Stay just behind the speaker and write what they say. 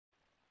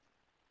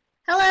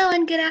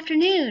and good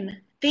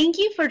afternoon. Thank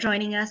you for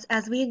joining us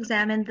as we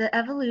examine the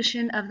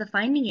evolution of the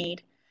finding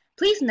aid.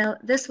 Please note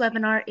this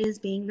webinar is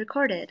being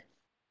recorded.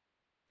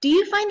 Do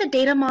you find the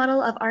data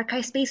model of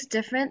ArchivesSpace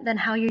different than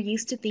how you're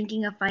used to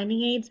thinking of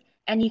finding aids,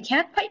 and you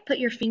can't quite put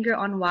your finger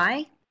on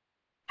why?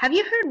 Have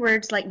you heard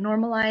words like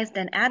normalized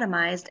and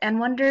atomized and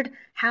wondered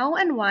how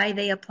and why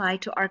they apply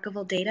to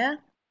archival data?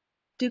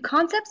 Do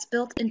concepts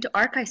built into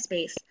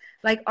ArchivesSpace,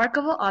 like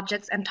archival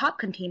objects and top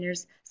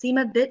containers, seem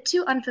a bit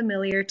too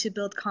unfamiliar to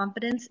build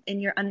confidence in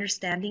your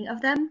understanding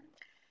of them?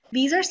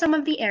 These are some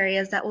of the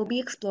areas that will be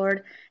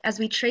explored as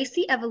we trace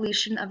the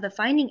evolution of the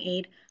finding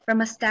aid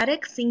from a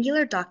static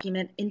singular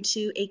document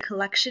into a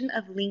collection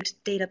of linked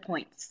data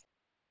points.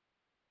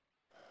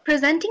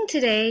 Presenting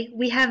today,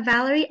 we have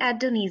Valerie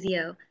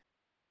Addonizio.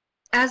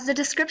 As the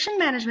Description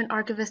Management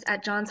Archivist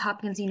at Johns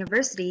Hopkins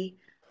University,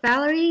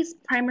 Valerie's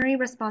primary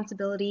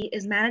responsibility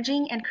is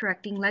managing and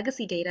correcting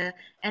legacy data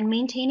and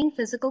maintaining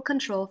physical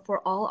control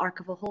for all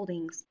archival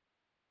holdings.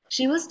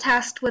 She was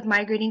tasked with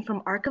migrating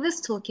from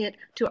Archivist Toolkit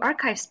to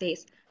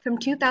ArchivesSpace from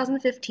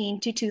 2015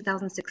 to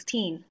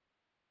 2016.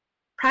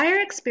 Prior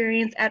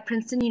experience at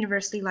Princeton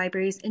University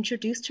Libraries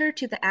introduced her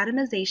to the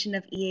atomization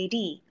of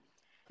EAD,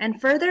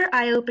 and further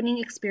eye-opening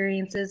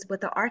experiences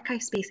with the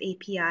ArchivesSpace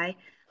API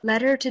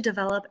led her to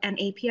develop an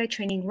API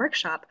training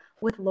workshop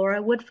with Laura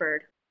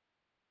Woodford.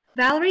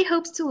 Valerie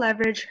hopes to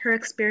leverage her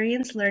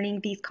experience learning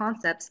these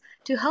concepts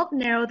to help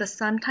narrow the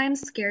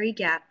sometimes scary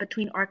gap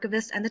between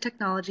archivists and the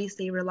technologies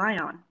they rely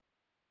on.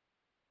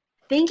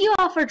 Thank you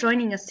all for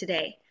joining us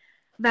today.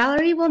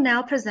 Valerie will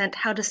now present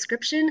how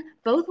description,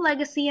 both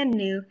legacy and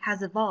new,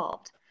 has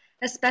evolved,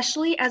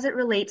 especially as it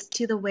relates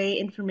to the way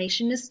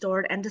information is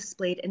stored and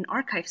displayed in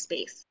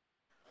ArchivesSpace.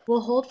 We'll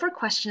hold for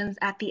questions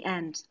at the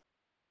end.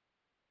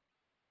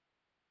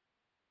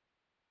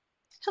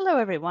 Hello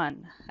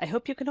everyone, I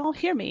hope you can all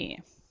hear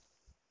me.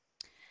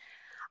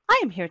 I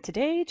am here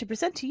today to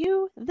present to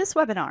you this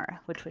webinar,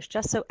 which was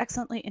just so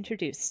excellently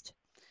introduced.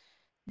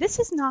 This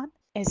is not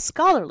a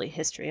scholarly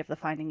history of the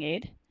finding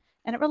aid,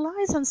 and it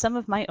relies on some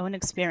of my own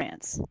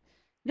experience.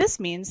 This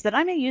means that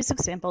I may use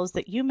examples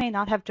that you may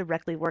not have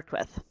directly worked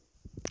with.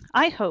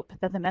 I hope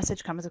that the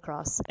message comes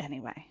across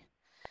anyway.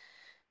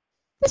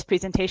 This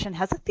presentation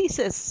has a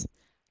thesis.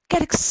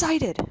 Get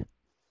excited!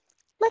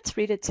 Let's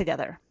read it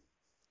together.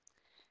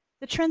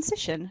 The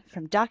transition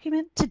from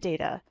document to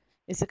data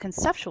is a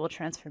conceptual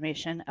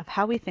transformation of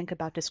how we think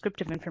about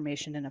descriptive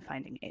information in a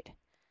finding aid.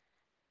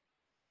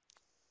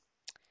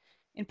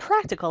 In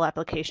practical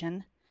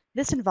application,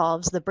 this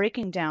involves the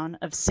breaking down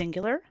of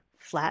singular,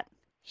 flat,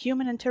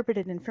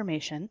 human-interpreted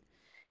information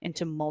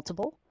into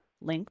multiple,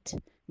 linked,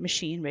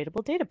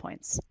 machine-readable data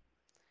points.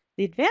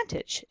 The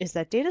advantage is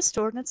that data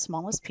stored in its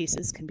smallest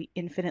pieces can be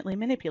infinitely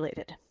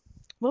manipulated.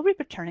 We'll be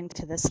returning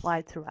to this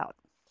slide throughout.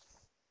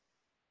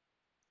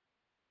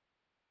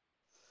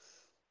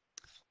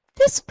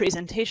 This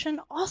presentation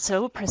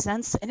also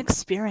presents an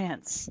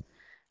experience.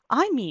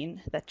 I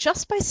mean that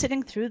just by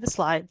sitting through the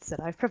slides that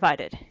I've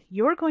provided,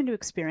 you're going to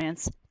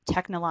experience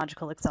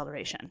technological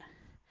acceleration.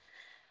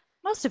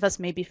 Most of us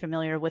may be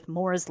familiar with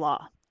Moore's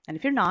law, and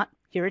if you're not,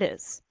 here it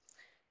is.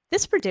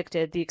 This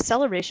predicted the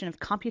acceleration of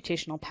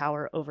computational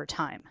power over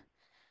time.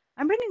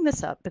 I'm bringing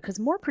this up because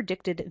Moore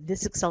predicted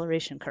this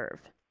acceleration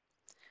curve.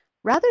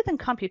 Rather than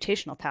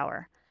computational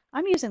power,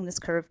 I'm using this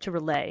curve to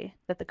relay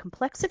that the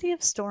complexity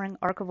of storing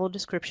archival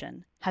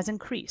description has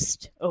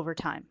increased over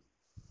time.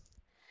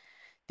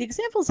 The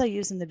examples I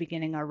use in the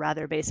beginning are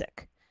rather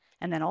basic,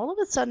 and then all of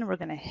a sudden we're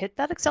going to hit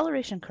that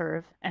acceleration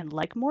curve, and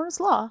like Moore's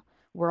law,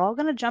 we're all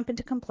going to jump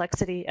into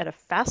complexity at a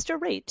faster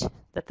rate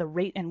than the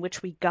rate in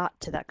which we got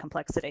to that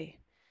complexity.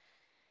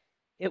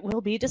 It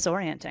will be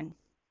disorienting.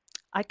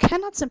 I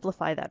cannot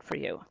simplify that for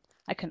you.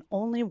 I can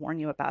only warn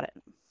you about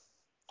it.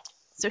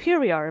 So here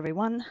we are,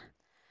 everyone.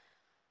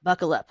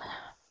 Buckle up.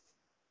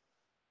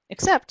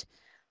 Except,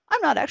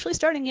 I'm not actually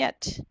starting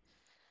yet.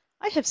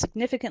 I have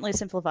significantly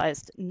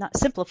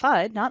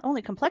simplified not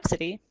only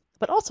complexity,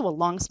 but also a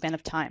long span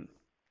of time.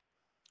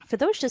 For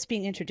those just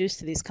being introduced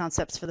to these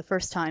concepts for the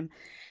first time,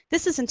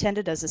 this is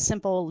intended as a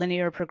simple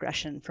linear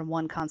progression from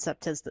one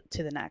concept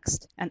to the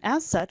next, and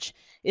as such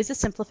is a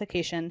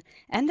simplification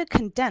and a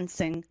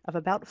condensing of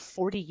about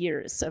 40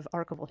 years of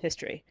archival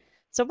history.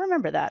 So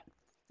remember that,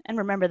 and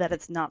remember that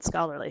it's not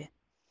scholarly.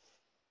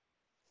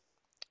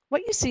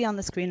 What you see on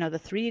the screen are the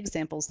three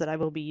examples that I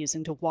will be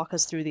using to walk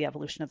us through the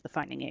evolution of the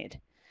finding aid.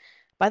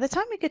 By the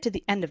time we get to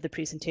the end of the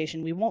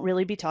presentation, we won't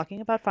really be talking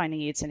about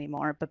finding aids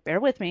anymore, but bear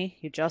with me,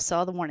 you just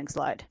saw the warning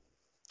slide.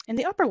 In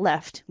the upper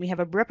left, we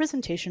have a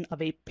representation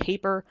of a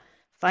paper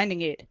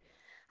finding aid.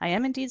 I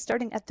am indeed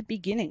starting at the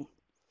beginning.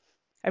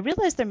 I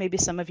realize there may be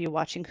some of you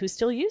watching who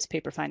still use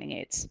paper finding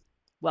aids.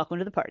 Welcome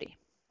to the party.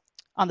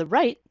 On the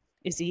right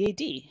is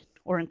EAD,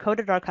 or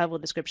Encoded Archival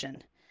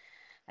Description.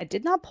 I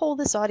did not poll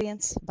this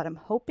audience, but I'm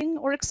hoping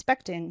or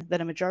expecting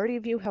that a majority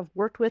of you have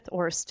worked with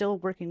or are still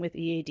working with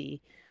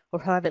EAD,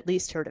 or have at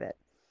least heard of it.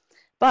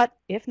 But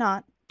if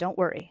not, don't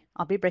worry,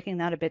 I'll be breaking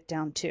that a bit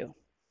down too.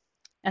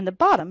 And the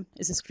bottom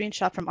is a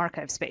screenshot from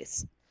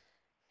ArchivesSpace.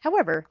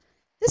 However,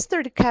 This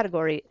third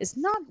category is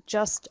not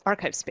just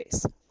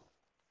ArchivesSpace.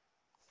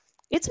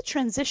 It's a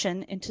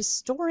transition into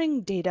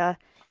storing data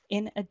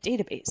in a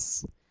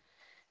database.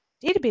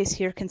 Database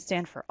here can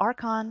stand for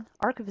Archon,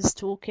 Archivist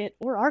Toolkit,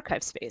 or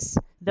ArchivesSpace,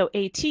 though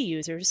AT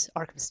users,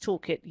 Archivist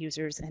Toolkit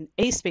users, and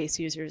ASpace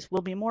users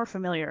will be more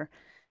familiar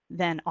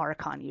than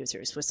Archon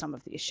users with some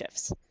of these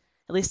shifts,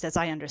 at least as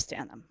I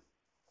understand them,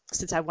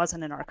 since I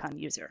wasn't an Archon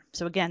user.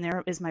 So again,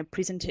 there is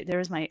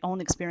my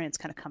own experience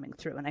kind of coming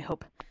through, and I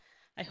hope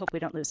we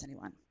don't lose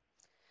anyone.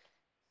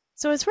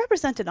 So as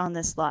represented on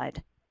this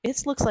slide,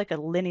 it looks like a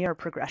linear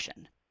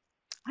progression.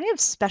 I have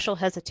special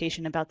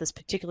hesitation about this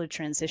particular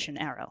transition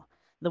arrow,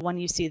 the one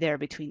you see there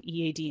between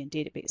EAD and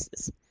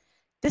databases.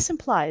 This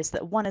implies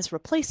that one is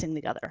replacing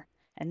the other,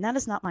 and that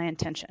is not my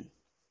intention.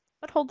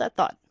 But hold that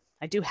thought.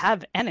 I do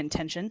have an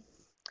intention.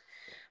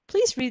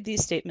 Please read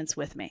these statements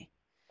with me.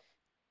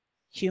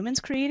 Humans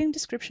creating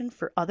description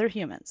for other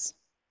humans.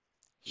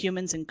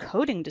 Humans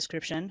encoding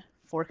description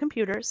for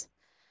computers.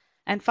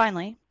 And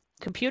finally,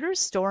 computers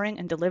storing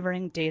and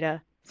delivering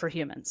data for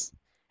humans.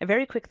 A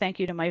very quick thank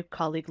you to my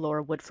colleague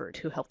Laura Woodford,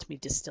 who helped me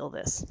distill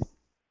this.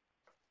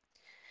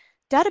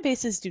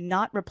 Databases do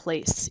not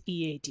replace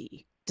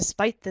EAD,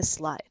 despite this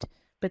slide,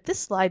 but this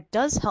slide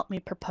does help me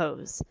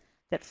propose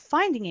that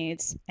finding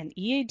aids and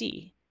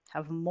EAD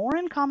have more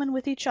in common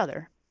with each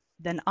other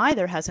than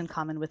either has in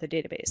common with a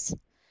database.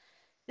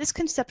 This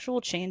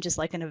conceptual change is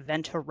like an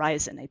event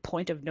horizon, a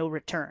point of no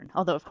return,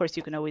 although of course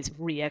you can always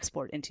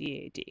re-export into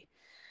EAD.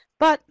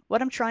 But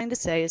what I'm trying to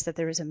say is that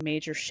there is a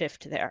major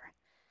shift there.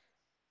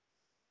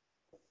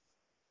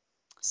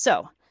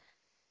 So,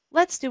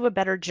 let's do a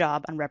better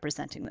job on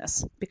representing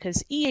this,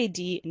 because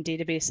EAD and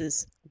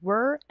databases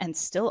were and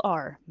still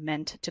are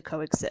meant to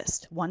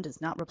coexist. One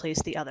does not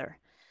replace the other.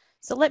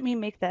 So let me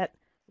make that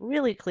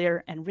really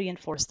clear and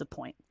reinforce the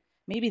point.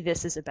 Maybe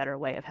this is a better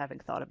way of having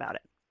thought about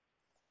it.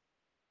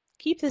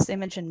 Keep this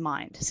image in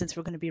mind, since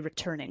we're going to be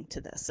returning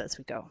to this as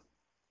we go.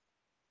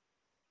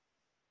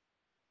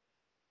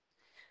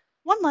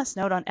 One last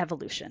note on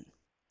evolution.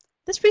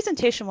 This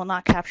presentation will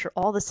not capture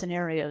all the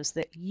scenarios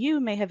that you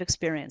may have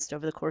experienced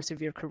over the course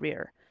of your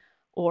career,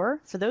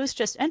 or, for those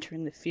just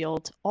entering the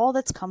field, all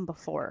that's come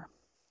before.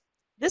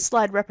 This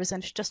slide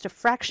represents just a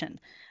fraction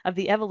of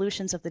the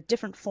evolutions of the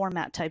different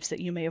format types that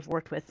you may have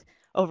worked with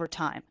over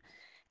time.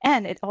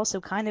 And it also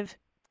kind of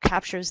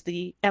captures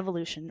the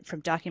evolution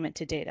from document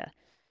to data.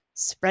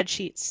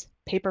 Spreadsheets,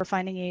 paper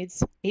finding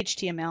aids,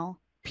 HTML,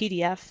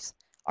 PDFs,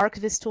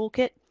 Archivist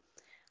Toolkit.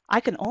 I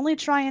can only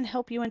try and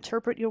help you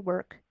interpret your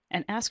work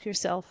and ask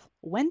yourself,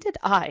 when did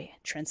I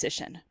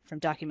transition from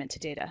document to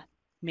data?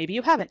 Maybe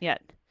you haven't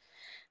yet.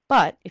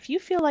 But if you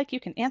feel like you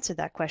can answer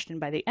that question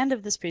by the end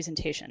of this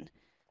presentation,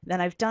 then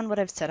I've done what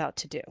I've set out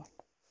to do.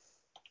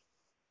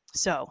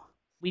 So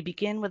we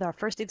begin with our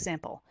first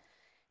example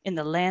in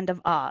the land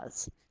of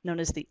Oz, known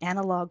as the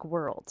analog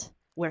world,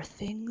 where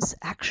things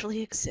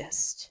actually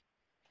exist.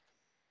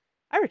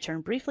 I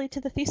return briefly to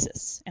the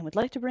thesis and would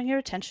like to bring your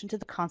attention to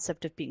the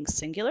concept of being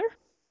singular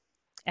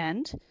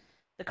and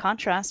the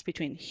contrast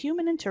between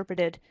human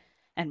interpreted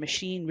and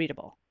machine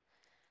readable.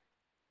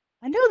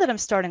 I know that I'm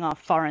starting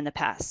off far in the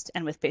past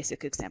and with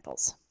basic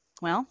examples.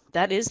 Well,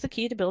 that is the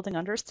key to building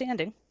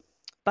understanding,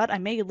 but I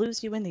may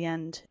lose you in the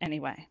end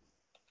anyway.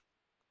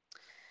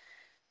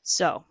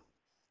 So,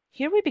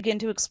 here we begin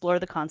to explore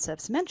the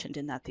concepts mentioned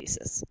in that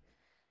thesis.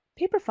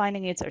 Paper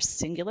finding aids are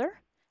singular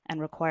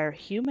and require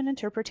human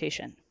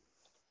interpretation.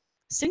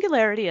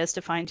 Singularity as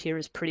defined here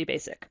is pretty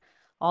basic.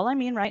 All I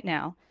mean right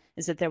now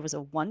is that there was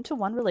a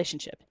one-to-one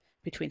relationship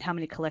between how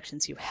many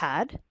collections you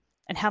had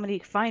and how many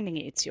finding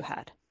aids you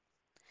had.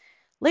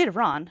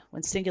 Later on,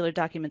 when singular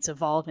documents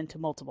evolve into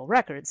multiple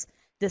records,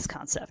 this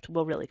concept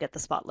will really get the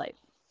spotlight.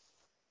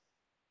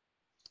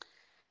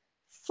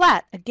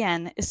 Flat,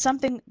 again, is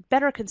something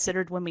better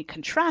considered when we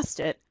contrast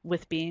it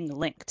with being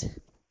linked.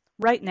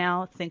 Right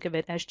now, think of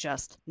it as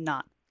just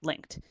not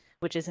linked,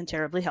 which isn't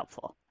terribly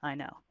helpful, I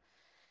know.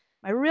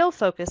 My real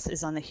focus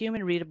is on the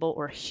human readable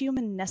or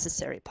human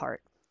necessary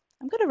part.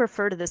 I'm going to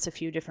refer to this a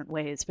few different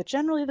ways, but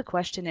generally the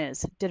question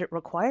is, did it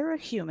require a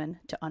human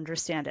to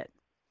understand it?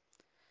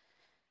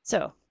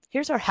 So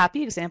here's our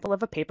happy example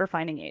of a paper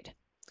finding aid.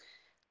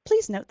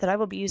 Please note that I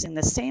will be using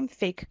the same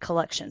fake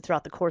collection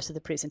throughout the course of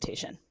the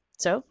presentation.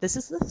 So this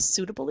is the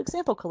suitable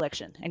example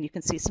collection, and you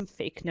can see some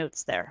fake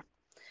notes there.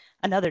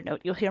 Another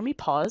note, you'll hear me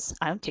pause.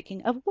 I'm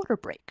taking a water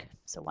break,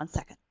 so 1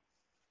 second.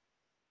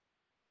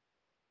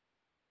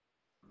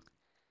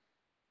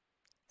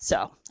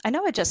 So I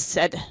know I just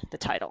said the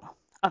title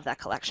of that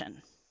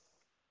collection,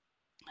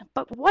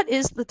 but what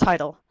is the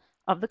title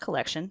of the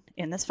collection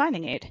in this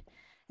finding aid?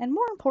 And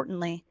more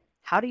importantly,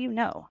 how do you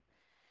know?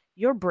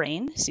 Your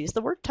brain sees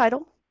the word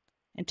title,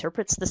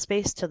 interprets the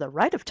space to the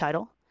right of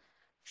title,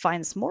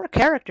 finds more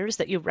characters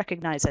that you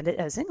recognize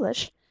as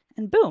English,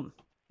 and boom,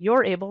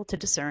 you're able to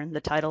discern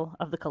the title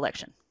of the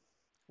collection.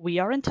 We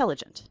are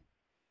intelligent.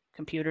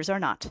 Computers are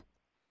not.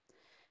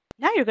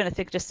 Now you're going to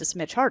think just a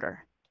smidge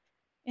harder.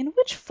 In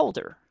which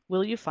folder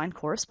will you find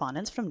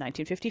correspondence from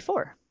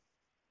 1954?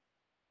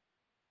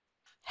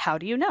 How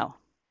do you know?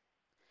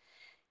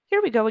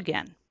 Here we go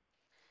again.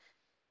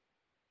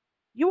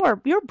 Your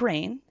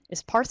brain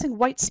is parsing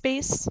white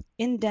space,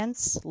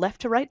 indents,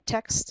 left to right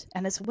text,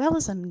 and as well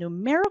as a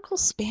numerical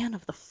span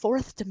of the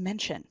fourth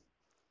dimension.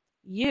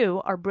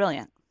 You are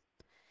brilliant.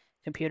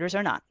 Computers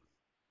are not.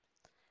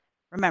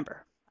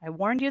 Remember, I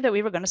warned you that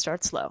we were going to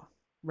start slow.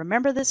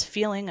 Remember this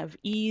feeling of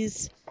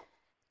ease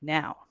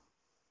now.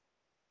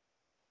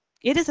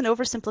 It is an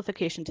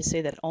oversimplification to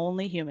say that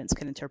only humans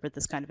can interpret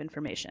this kind of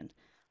information.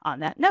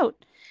 On that note,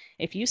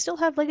 if you still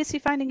have legacy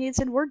finding aids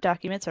in Word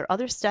documents or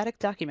other static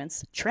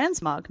documents,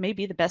 transmog may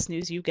be the best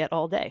news you get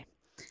all day.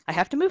 I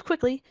have to move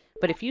quickly,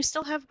 but if you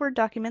still have Word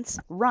documents,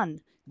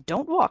 run,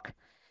 don't walk,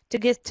 to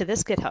get to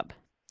this GitHub.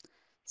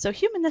 So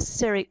human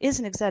necessary is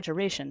an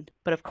exaggeration,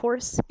 but of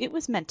course it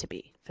was meant to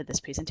be for this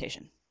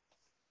presentation.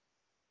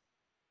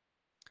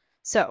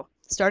 So,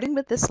 starting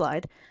with this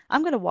slide,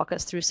 I'm going to walk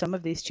us through some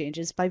of these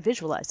changes by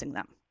visualizing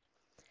them.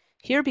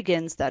 Here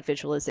begins that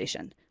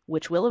visualization,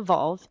 which will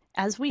evolve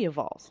as we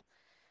evolve.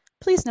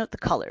 Please note the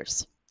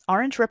colors.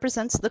 Orange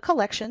represents the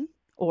collection,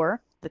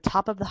 or the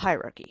top of the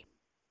hierarchy.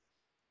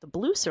 The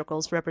blue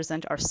circles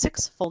represent our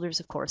 6 folders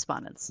of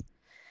correspondence.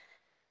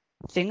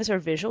 Things are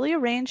visually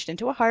arranged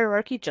into a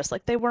hierarchy just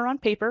like they were on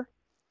paper,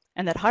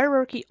 and that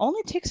hierarchy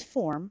only takes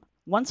form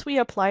once we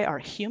apply our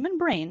human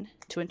brain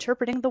to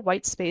interpreting the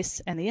white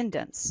space and the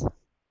indents.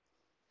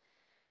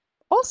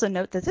 Also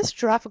note that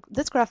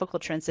this graphical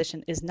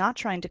transition is not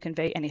trying to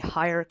convey any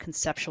higher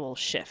conceptual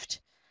shift.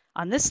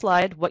 On this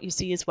slide, what you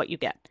see is what you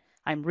get.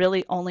 I'm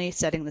really only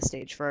setting the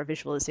stage for our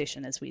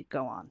visualization as we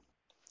go on.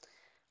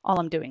 All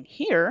I'm doing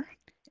here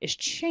is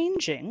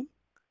changing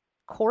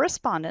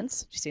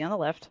correspondence, you see on the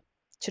left,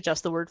 to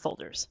just the word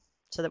folders,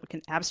 so that we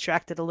can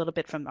abstract it a little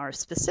bit from our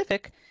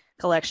specific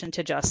collection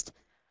to just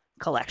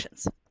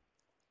collections.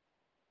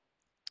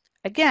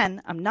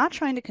 Again, I'm not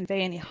trying to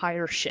convey any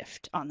higher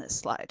shift on this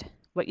slide.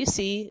 What you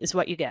see is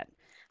what you get.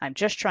 I'm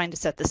just trying to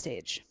set the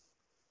stage.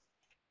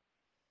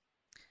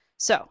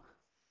 So,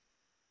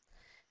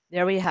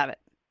 there we have it.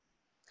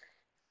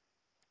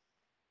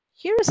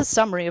 Here is a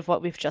summary of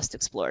what we've just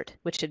explored,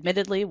 which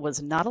admittedly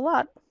was not a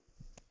lot.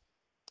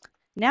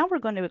 Now we're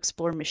going to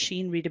explore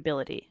machine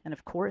readability, and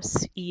of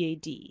course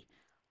EAD,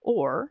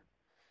 or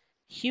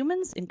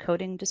Humans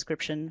Encoding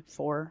Description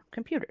for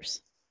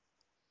Computers.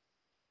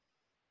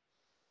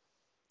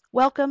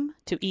 Welcome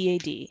to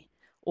EAD,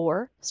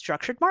 or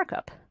Structured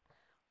Markup.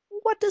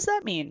 What does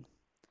that mean?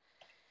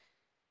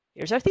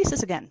 Here's our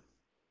thesis again.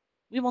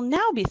 We will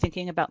now be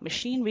thinking about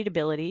machine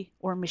readability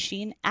or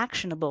machine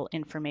actionable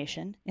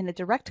information in a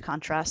direct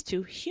contrast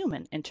to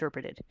human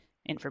interpreted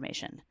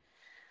information.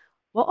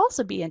 We'll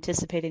also be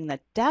anticipating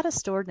that data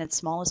stored in its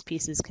smallest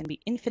pieces can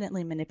be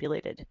infinitely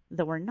manipulated,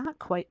 though we're not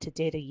quite to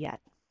data yet.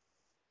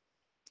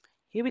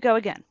 Here we go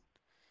again.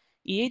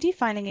 EAD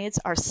finding aids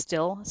are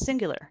still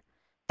singular.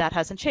 That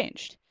hasn't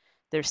changed.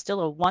 There's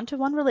still a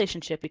one-to-one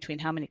relationship between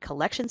how many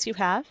collections you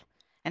have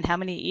and how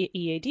many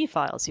EAD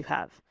files you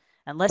have,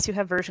 unless you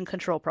have version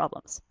control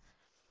problems.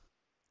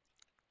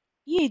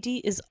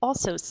 EAD is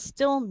also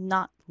still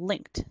not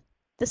linked.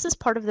 This is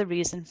part of the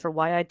reason for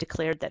why I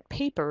declared that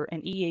paper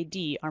and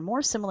EAD are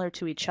more similar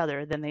to each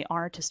other than they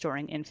are to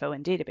storing info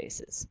in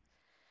databases.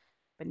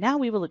 But now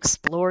we will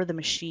explore the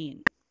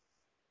machine.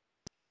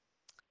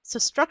 So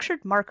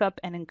structured markup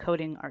and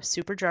encoding are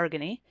super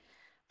jargony,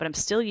 but I'm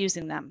still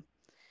using them.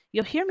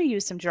 You'll hear me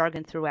use some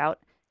jargon throughout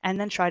and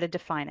then try to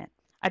define it.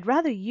 I'd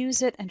rather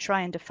use it and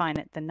try and define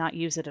it than not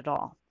use it at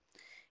all.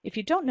 If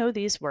you don't know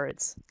these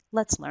words,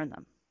 let's learn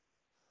them.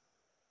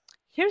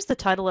 Here's the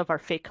title of our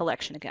fake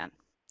collection again.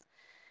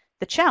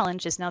 The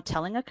challenge is now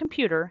telling a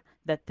computer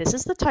that this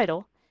is the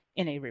title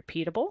in a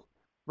repeatable,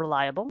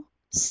 reliable,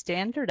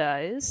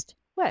 standardized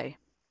way.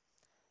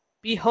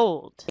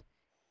 Behold,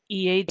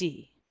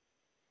 EAD.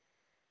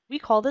 We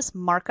call this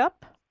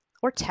markup,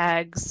 or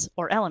tags,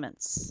 or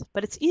elements,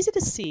 but it's easy to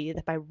see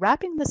that by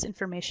wrapping this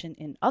information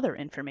in other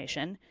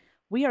information,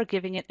 we are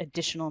giving it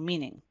additional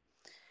meaning.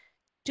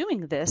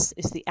 Doing this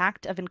is the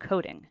act of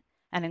encoding,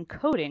 and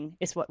encoding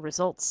is what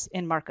results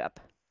in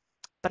markup.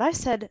 But I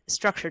said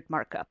structured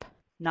markup,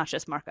 not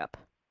just markup.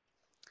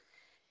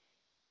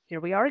 Here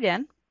we are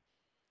again.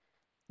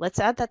 Let's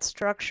add that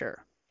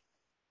structure.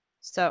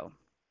 So,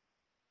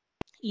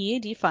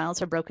 EAD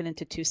files are broken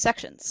into 2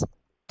 sections,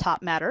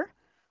 top matter,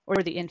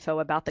 or the info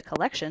about the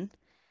collection,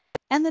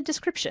 and the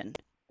description,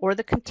 or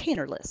the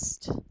container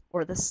list,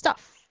 or the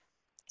stuff.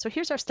 So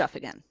here's our stuff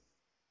again.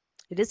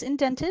 It is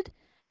indented,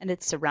 and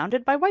it's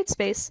surrounded by white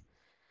space,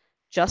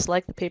 just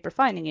like the paper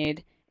finding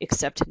aid,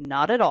 except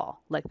not at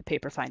all like the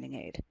paper finding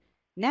aid.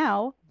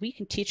 Now we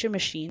can teach a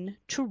machine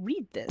to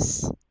read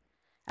this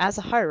as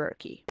a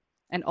hierarchy,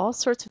 and all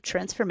sorts of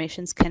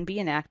transformations can be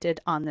enacted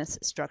on this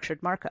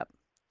structured markup.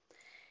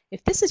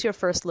 If this is your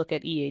first look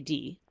at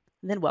EAD,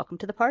 then welcome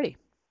to the party.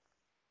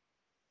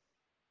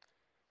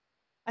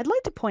 I'd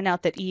like to point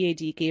out that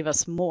EAD gave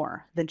us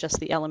more than just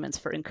the elements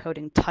for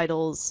encoding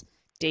titles,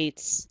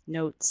 dates,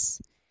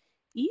 notes.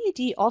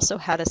 EAD also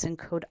had us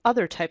encode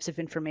other types of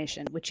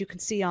information, which you can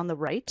see on the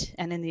right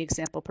and in the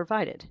example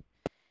provided.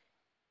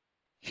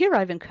 Here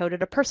I've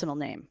encoded a personal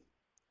name.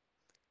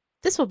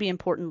 This will be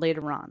important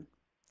later on.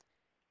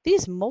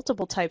 These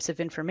multiple types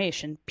of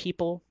information,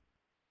 people,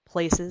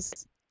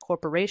 places,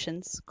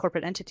 corporations,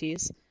 corporate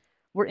entities,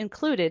 were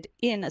included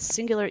in a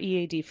singular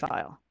EAD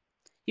file.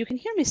 You can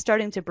hear me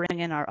starting to bring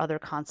in our other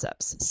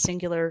concepts,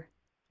 singular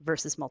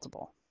versus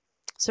multiple.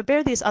 So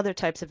bear these other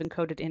types of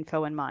encoded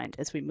info in mind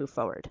as we move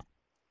forward.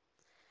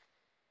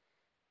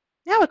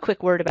 Now a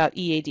quick word about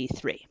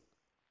EAD3.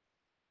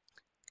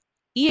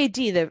 EAD,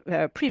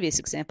 the previous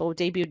example,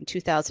 debuted in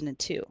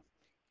 2002.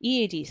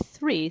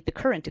 EAD3, the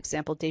current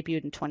example,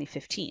 debuted in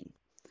 2015.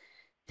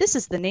 This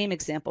is the name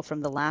example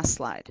from the last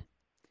slide.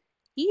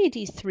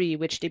 EAD3,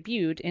 which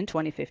debuted in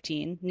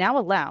 2015, now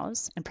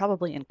allows, and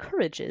probably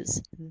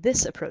encourages,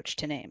 this approach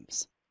to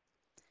names.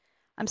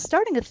 I'm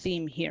starting a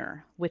theme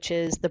here, which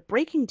is the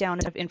breaking down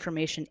of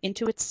information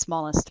into its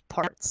smallest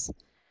parts.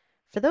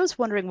 For those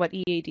wondering what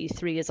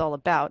EAD3 is all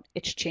about,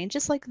 it's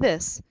changes like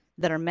this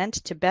that are meant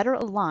to better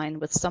align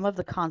with some of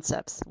the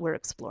concepts we're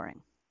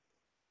exploring.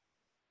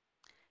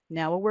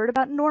 Now a word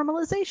about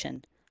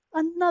normalization,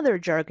 another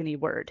jargony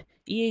word.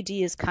 EAD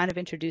is kind of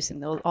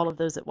introducing all of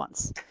those at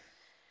once.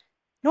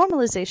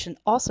 Normalization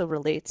also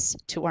relates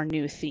to our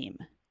new theme,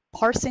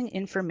 parsing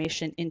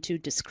information into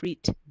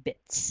discrete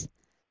bits.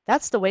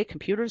 That's the way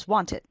computers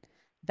want it.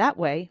 That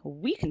way,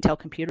 we can tell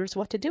computers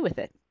what to do with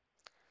it.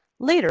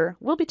 Later,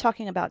 we'll be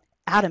talking about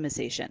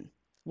atomization,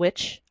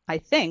 which I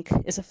think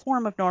is a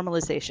form of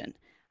normalization.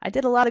 I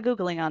did a lot of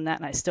Googling on that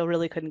and I still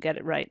really couldn't get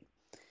it right.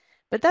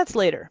 But that's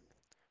later.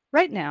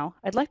 Right now,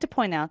 I'd like to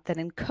point out that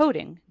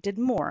encoding did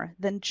more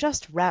than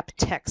just wrap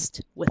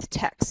text with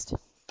text.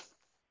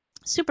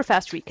 Super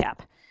fast recap.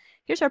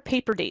 Here's our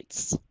paper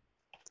dates.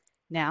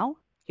 Now,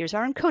 here's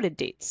our encoded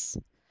dates.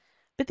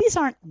 But these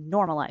aren't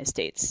normalized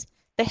dates.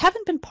 They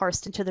haven't been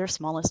parsed into their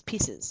smallest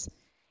pieces.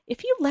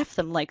 If you left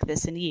them like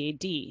this in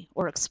EAD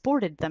or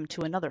exported them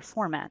to another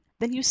format,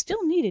 then you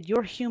still needed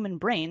your human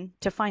brain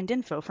to find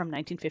info from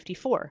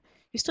 1954.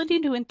 You still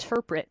need to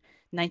interpret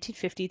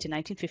 1950 to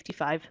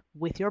 1955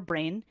 with your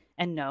brain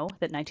and know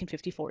that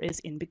 1954 is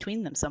in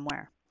between them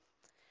somewhere.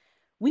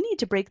 We need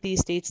to break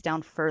these dates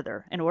down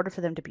further in order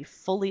for them to be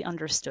fully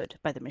understood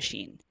by the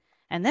machine.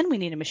 And then we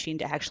need a machine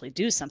to actually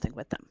do something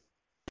with them.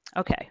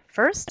 Okay,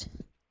 first,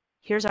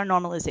 here's our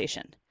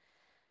normalization.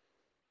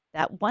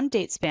 That one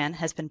date span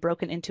has been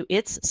broken into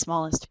its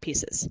smallest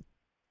pieces.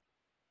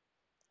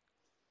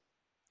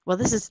 Well,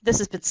 this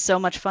has been so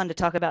much fun to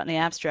talk about in the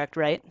abstract,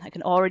 right? I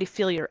can already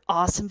feel your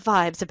awesome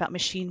vibes about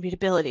machine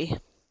readability.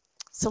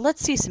 So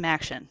let's see some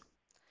action.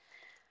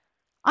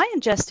 I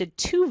ingested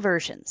two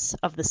versions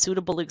of the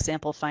suitable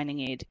example finding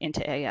aid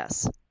into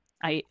AS.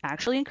 I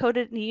actually encoded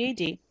it in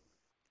EAD.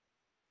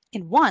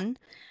 In one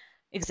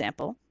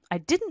example, I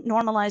didn't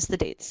normalize the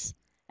dates,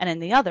 and in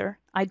the other,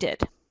 I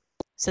did.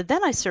 So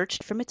then I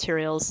searched for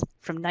materials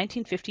from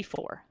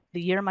 1954,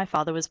 the year my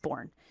father was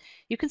born.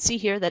 You can see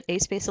here that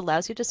ASpace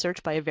allows you to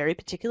search by a very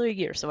particular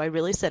year, so I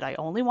really said I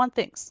only want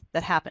things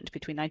that happened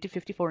between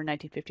 1954 and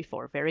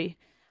 1954. Very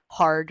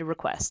hard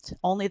request,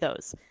 only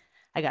those.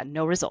 I got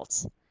no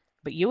results,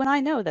 but you and I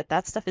know that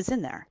that stuff is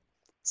in there.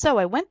 So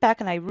I went back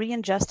and I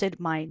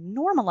re-ingested my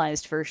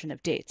normalized version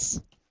of dates,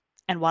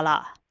 and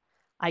voila,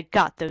 I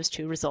got those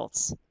two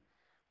results.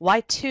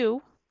 Why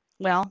two?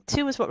 Well,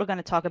 2 is what we're going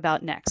to talk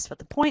about next, but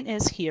the point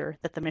is here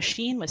that the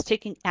machine was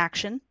taking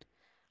action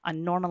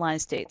on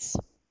normalized dates.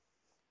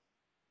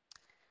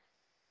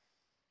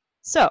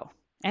 So,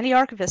 any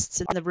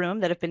archivists in the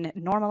room that have been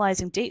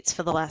normalizing dates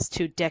for the last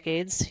 2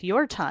 decades,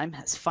 your time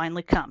has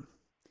finally come.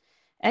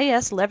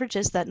 AS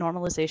leverages that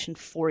normalization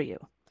for you.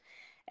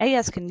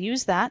 AS can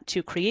use that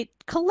to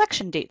create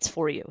collection dates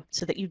for you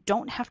so that you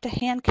don't have to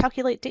hand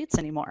calculate dates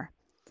anymore.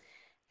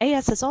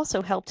 AS has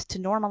also helped to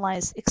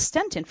normalize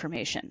extent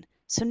information.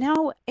 So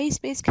now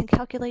ASpace can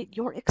calculate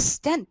your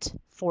extent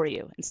for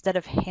you instead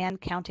of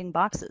hand counting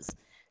boxes.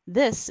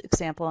 This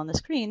example on the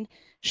screen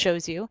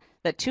shows you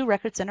that 2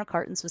 record center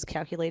cartons was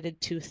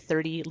calculated to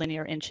 30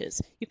 linear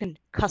inches. You can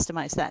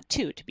customize that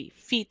too to be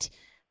feet,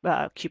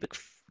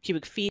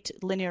 cubic feet,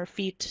 linear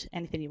feet,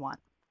 anything you want.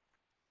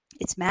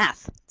 It's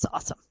math. It's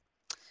awesome.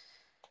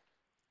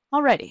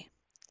 Alrighty,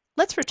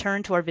 let's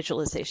return to our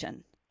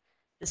visualization.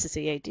 This is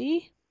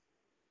EAD.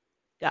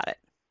 Got it.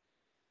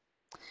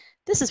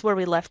 This is where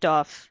we left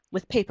off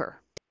with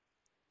paper.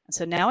 And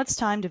so now it's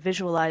time to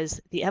visualize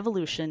the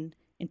evolution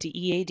into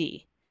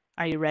EAD.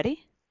 Are you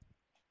ready?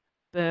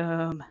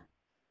 Boom.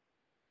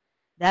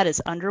 That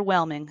is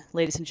underwhelming,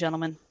 ladies and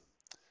gentlemen.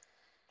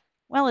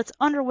 Well, it's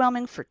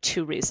underwhelming for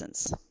 2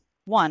 reasons.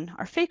 1,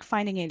 our fake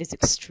finding aid is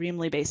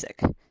extremely basic,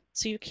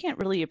 so you can't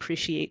really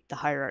appreciate the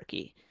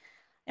hierarchy.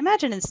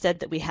 Imagine instead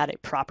that we had a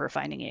proper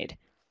finding aid,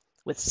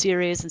 with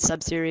series and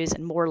subseries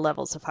and more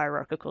levels of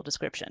hierarchical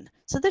description.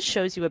 So this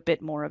shows you a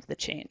bit more of the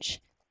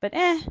change. But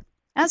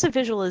as a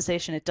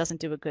visualization, it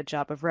doesn't do a good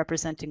job of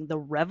representing the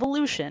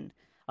revolution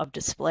of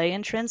display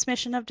and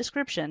transmission of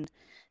description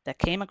that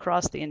came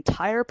across the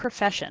entire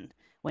profession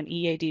when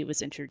EAD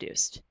was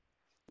introduced.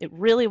 It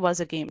really was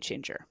a game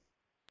changer,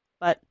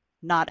 but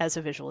not as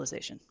a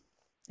visualization,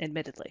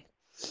 admittedly.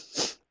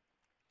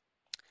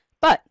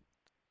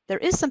 There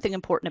is something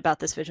important about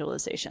this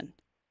visualization.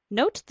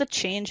 Note the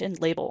change in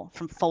label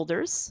from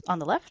folders on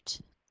the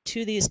left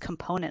to these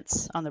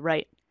components on the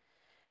right.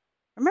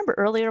 Remember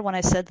earlier when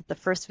I said that the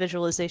first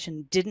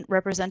visualization didn't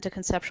represent a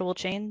conceptual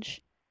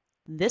change?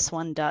 This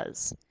one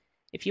does.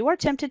 If you are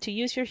tempted to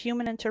use your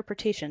human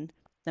interpretation,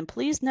 then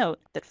please note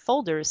that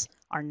folders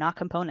are not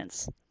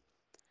components.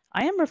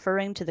 I am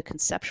referring to the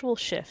conceptual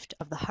shift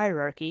of the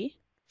hierarchy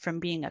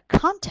from being a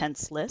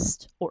contents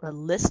list or a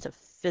list of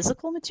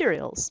physical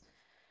materials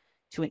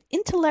to an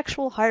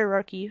intellectual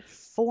hierarchy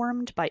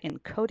formed by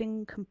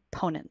encoding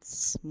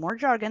components. More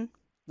jargon,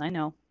 I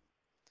know.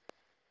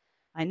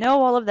 I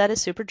know all of that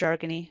is super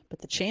jargony, but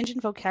the change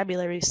in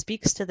vocabulary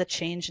speaks to the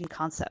change in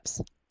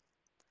concepts.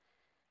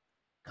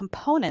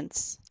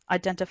 Components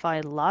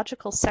identify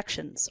logical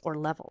sections or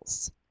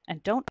levels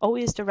and don't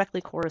always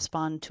directly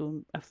correspond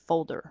to a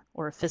folder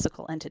or a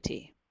physical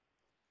entity.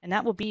 And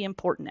that will be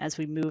important as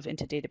we move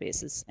into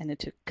databases and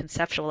into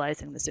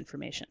conceptualizing this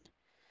information.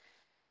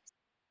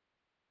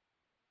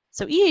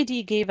 So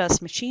EAD gave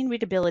us machine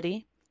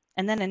readability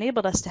and then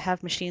enabled us to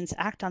have machines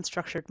act on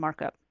structured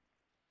markup.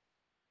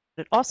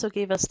 It also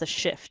gave us the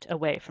shift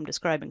away from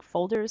describing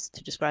folders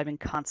to describing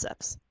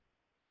concepts.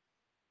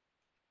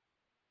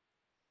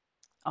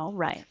 All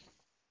right.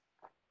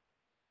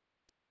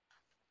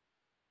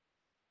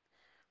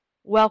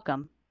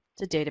 Welcome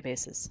to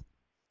databases.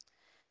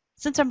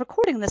 Since I'm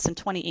recording this in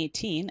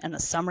 2018 and the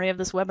summary of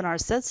this webinar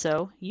says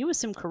so, you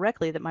assume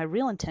correctly that my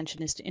real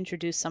intention is to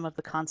introduce some of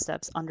the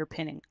concepts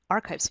underpinning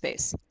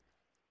ArchivesSpace.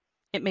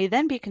 It may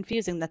then be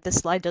confusing that this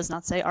slide does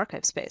not say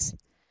ArchivesSpace.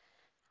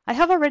 I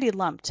have already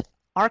lumped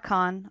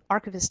Archon,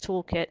 Archivist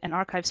Toolkit, and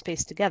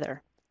ArchivesSpace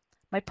together.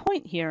 My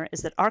point here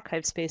is that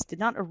ArchivesSpace did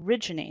not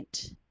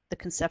originate the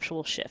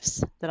conceptual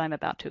shifts that I'm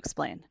about to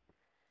explain.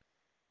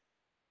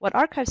 What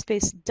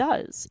ArchivesSpace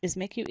does is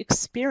make you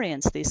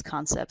experience these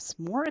concepts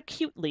more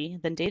acutely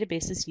than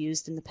databases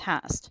used in the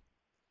past.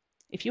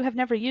 If you have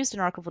never used an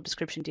archival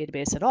description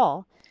database at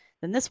all,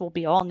 then this will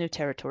be all new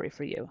territory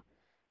for you.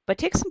 But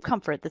take some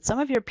comfort that some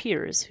of your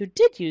peers who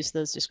did use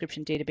those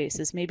description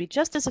databases may be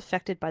just as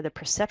affected by the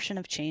perception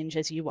of change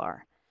as you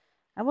are.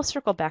 I will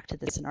circle back to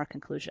this in our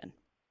conclusion.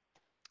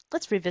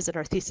 Let's revisit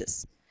our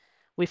thesis.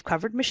 We've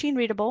covered machine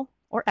readable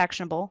or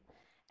actionable,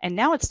 and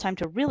now it's time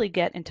to really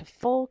get into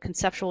full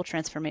conceptual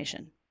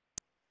transformation.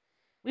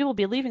 We will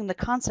be leaving the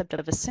concept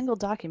of a single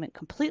document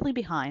completely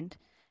behind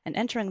and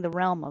entering the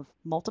realm of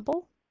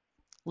multiple,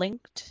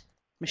 linked,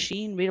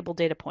 machine-readable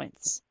data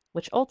points,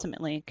 which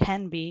ultimately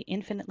can be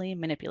infinitely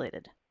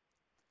manipulated.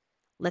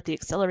 Let the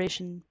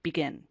acceleration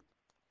begin.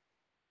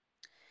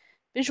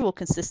 Visual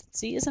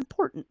consistency is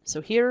important,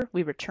 so here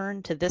we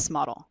return to this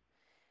model.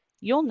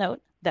 You'll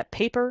note that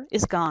paper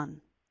is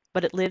gone,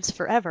 but it lives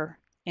forever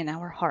in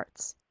our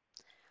hearts.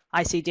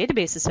 I see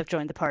databases have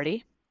joined the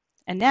party,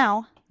 and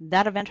now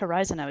that event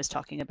horizon I was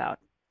talking about.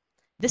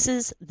 This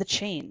is the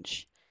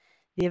change.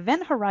 The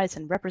event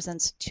horizon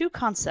represents two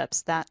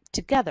concepts that,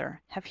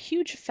 together, have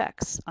huge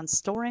effects on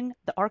storing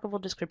the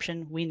archival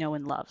description we know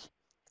and love.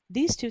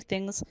 These two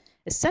things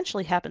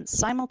essentially happen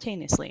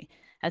simultaneously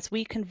as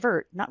we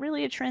convert, not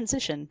really a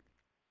transition,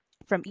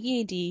 from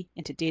EAD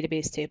into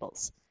database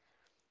tables.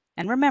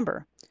 And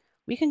remember,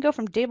 we can go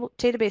from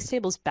database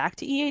tables back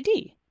to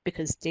EAD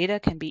because data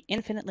can be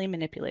infinitely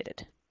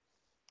manipulated.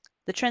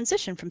 The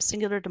transition from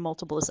singular to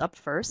multiple is up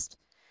first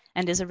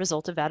and is a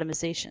result of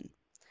atomization.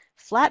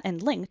 Flat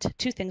and linked,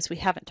 two things we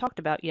haven't talked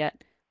about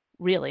yet,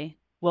 really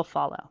will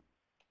follow.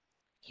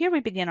 Here we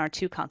begin our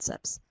two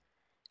concepts,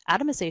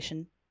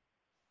 atomization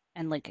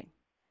and linking.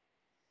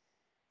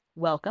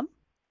 Welcome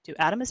to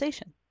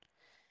atomization.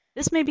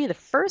 This may be the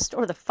first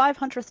or the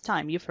 500th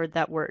time you've heard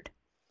that word.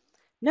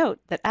 Note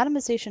that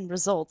atomization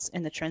results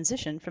in the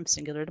transition from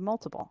singular to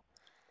multiple.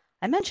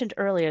 I mentioned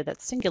earlier that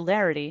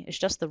singularity is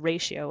just the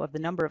ratio of the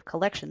number of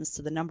collections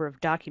to the number of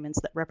documents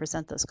that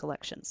represent those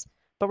collections.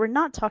 But we're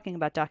not talking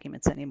about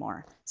documents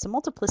anymore, so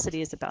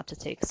multiplicity is about to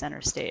take center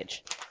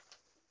stage.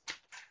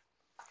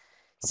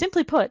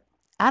 Simply put,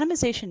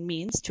 atomization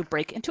means to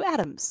break into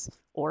atoms,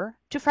 or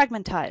to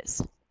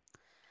fragmentize.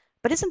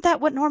 But isn't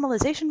that what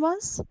normalization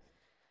was?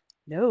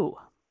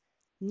 No.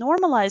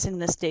 Normalizing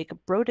this data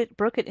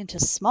broke it into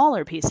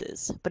smaller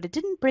pieces, but it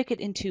didn't break it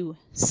into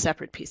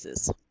separate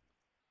pieces.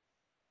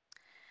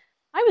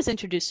 I was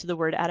introduced to the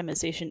word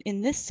atomization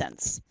in this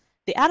sense,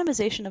 the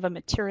atomization of a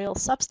material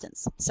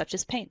substance, such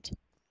as paint.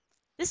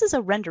 This is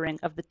a rendering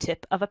of the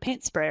tip of a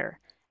paint sprayer,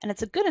 and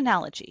it's a good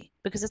analogy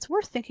because it's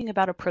worth thinking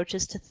about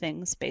approaches to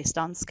things based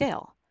on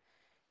scale.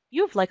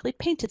 You have likely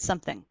painted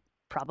something,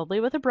 probably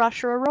with a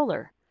brush or a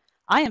roller.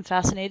 I am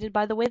fascinated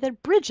by the way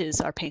that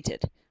bridges are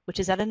painted, which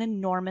is at an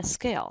enormous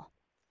scale.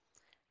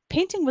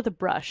 Painting with a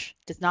brush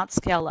does not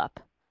scale up,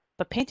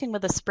 but painting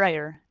with a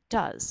sprayer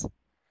does.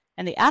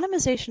 And the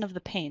atomization of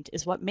the paint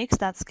is what makes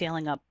that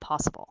scaling up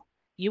possible.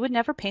 You would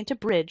never paint a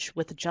bridge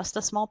with just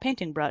a small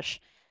painting brush,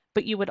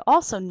 but you would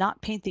also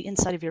not paint the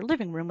inside of your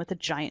living room with a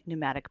giant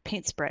pneumatic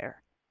paint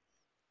sprayer.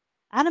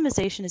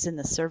 Atomization is in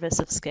the service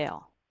of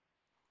scale.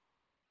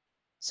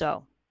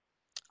 So,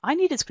 I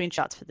needed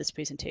screenshots for this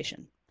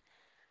presentation.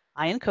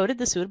 I encoded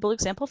the suitable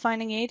example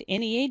finding aid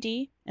in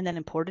EAD and then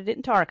imported it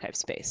into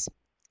ArchivesSpace.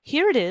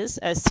 Here it is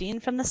as seen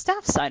from the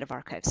staff side of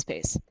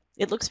ArchivesSpace.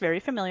 It looks very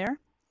familiar.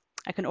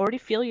 I can already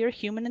feel your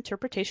human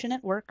interpretation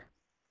at work.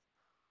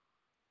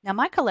 Now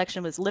my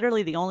collection was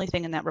literally the only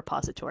thing in that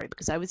repository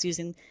because I was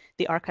using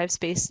the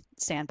ArchivesSpace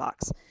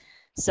sandbox.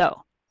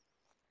 So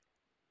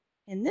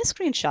in this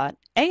screenshot,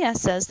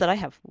 AS says that I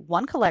have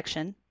one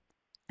collection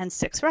and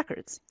 6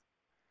 records.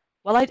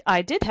 Well,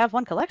 I did have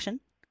one collection,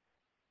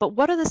 but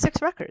what are the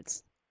 6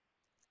 records?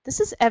 This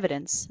is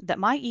evidence that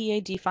my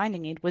EAD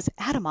finding aid was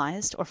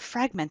atomized or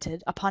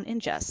fragmented upon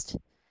ingest.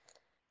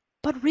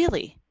 But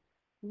really,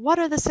 what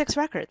are the 6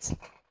 records?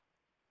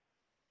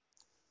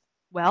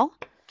 Well,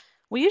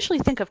 we usually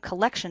think of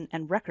collection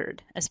and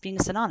record as being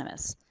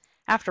synonymous.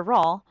 After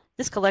all,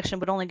 this collection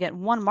would only get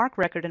 1 MARC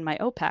record in my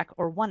OPAC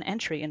or 1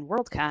 entry in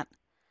WorldCat.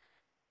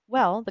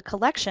 Well, the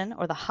collection,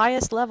 or the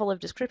highest level of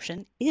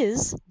description,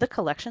 is the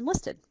collection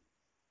listed.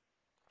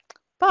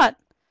 But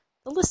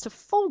the list of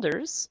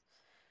folders,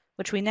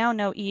 which we now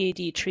know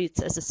EAD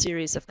treats as a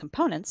series of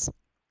components,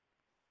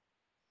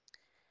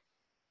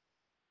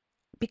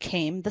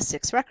 became the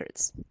 6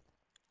 records.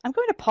 I'm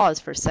going to pause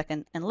for a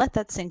second and let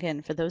that sink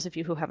in for those of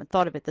you who haven't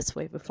thought of it this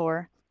way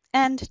before,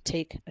 and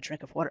take a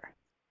drink of water.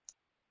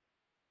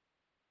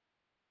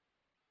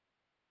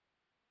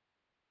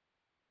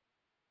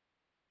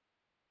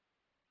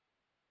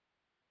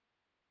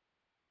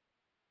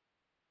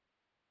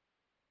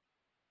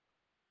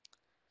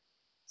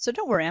 So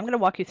don't worry, I'm going to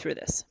walk you through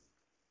this.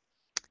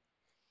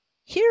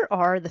 Here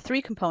are the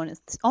 3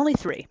 components, only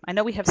 3. I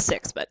know we have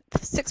 6, but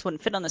 6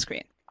 wouldn't fit on the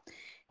screen.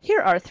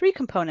 Here are 3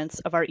 components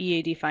of our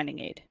EAD finding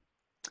aid.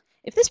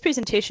 If this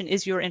presentation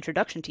is your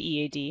introduction to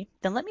EAD,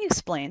 then let me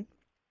explain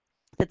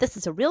that this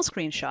is a real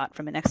screenshot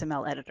from an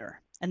XML editor,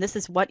 and this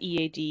is what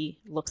EAD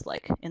looks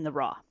like in the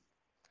raw.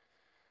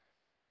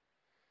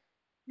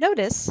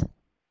 Notice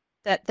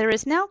that there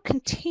is now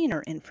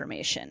container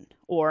information,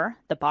 or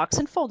the box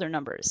and folder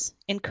numbers,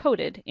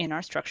 encoded in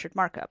our structured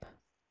markup.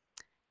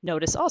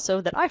 Notice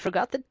also that I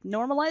forgot to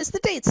normalize the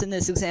dates in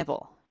this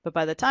example, but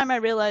by the time I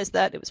realized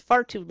that, it was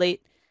far too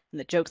late, and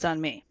the joke's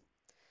on me.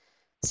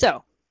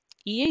 So,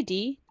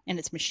 EAD, in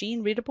its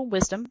machine-readable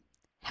wisdom,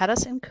 had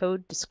us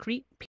encode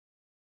discrete.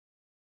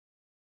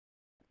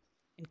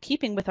 In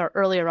keeping with our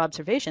earlier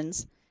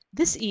observations,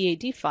 this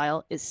EAD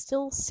file is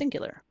still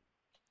singular.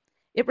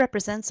 It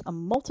represents a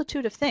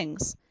multitude of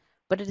things,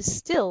 but it is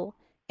still,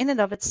 in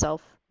and of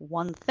itself,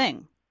 one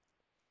thing.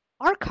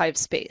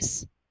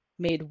 ArchivesSpace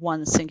made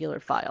one singular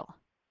file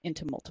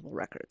into multiple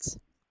records.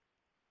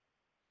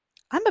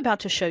 I'm about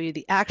to show you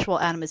the actual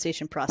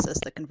atomization process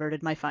that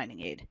converted my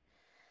finding aid.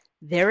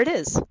 There it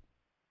is.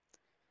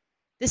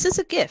 This is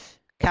a GIF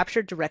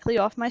captured directly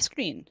off my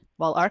screen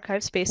while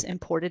ArchivesSpace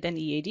imported an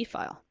EAD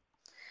file.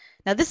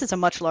 Now this is a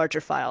much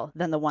larger file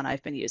than the one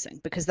I've been using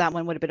because that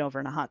one would have been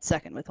over in a hot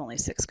second with only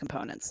 6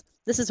 components.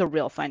 This is a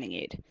real finding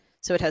aid,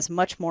 so it's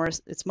much more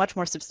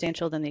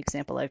substantial than the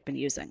example I've been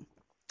using.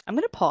 I'm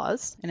going to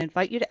pause and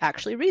invite you to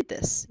actually read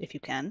this, if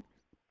you can.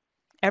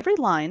 Every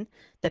line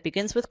that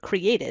begins with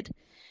created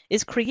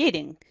is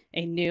creating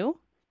a new,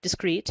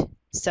 discrete,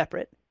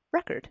 separate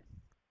record.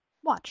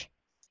 Watch.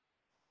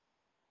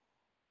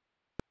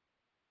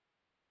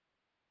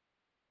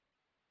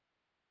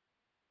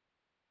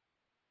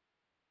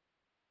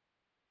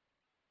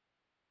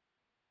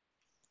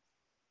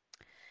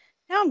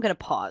 Now I'm going to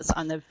pause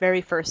on the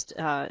very first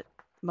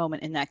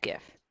moment in that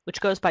GIF,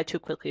 which goes by too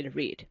quickly to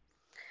read.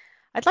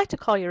 I'd like to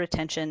call your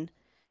attention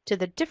to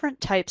the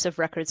different types of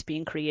records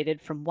being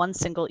created from one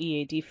single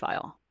EAD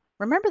file.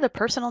 Remember the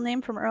personal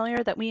name from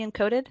earlier that we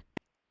encoded?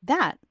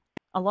 That,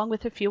 along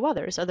with a few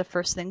others, are the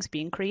first things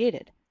being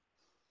created.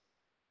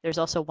 There's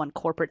also one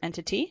corporate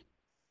entity,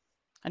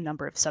 a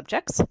number of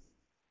subjects,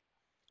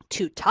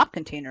 2 top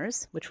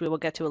containers, which we will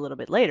get to a little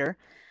bit later,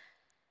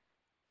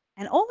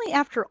 and only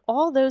after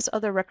all those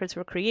other records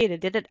were created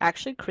did it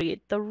actually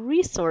create the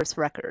resource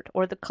record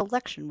or the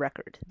collection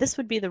record. This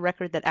would be the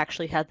record that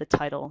actually had the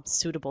title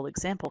Suitable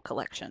Example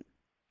Collection.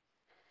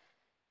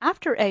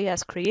 After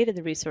AS created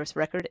the resource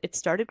record, it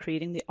started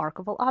creating the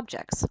archival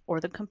objects or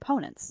the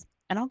components.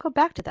 And I'll go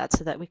back to that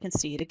so that we can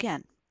see it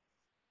again.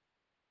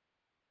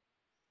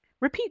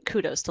 Repeat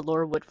kudos to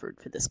Laura Woodford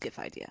for this GIF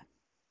idea.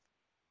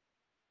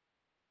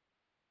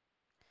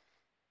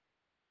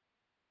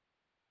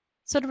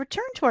 So to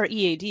return to our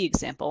EAD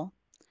example,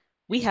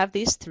 we have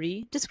these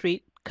 3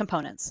 discrete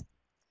components.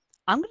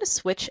 I'm going to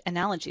switch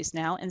analogies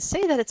now and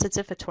say that it's as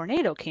if a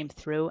tornado came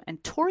through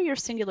and tore your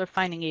singular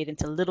finding aid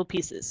into little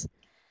pieces.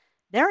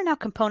 There are now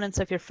components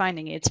of your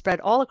finding aid spread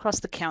all across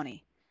the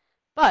county.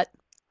 But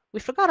we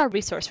forgot our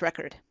resource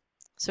record.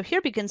 So here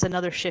begins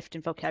another shift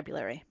in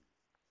vocabulary.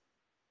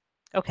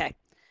 Okay,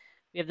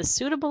 we have the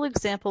Suitable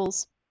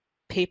Examples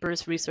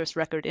Papers Resource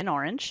Record in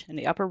orange in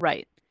the upper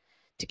right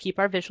to keep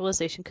our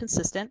visualization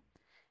consistent.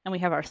 And we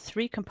have our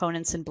 3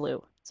 components in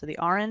blue. So the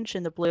orange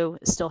and the blue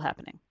is still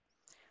happening.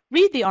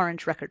 Read the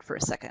orange record for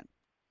a second.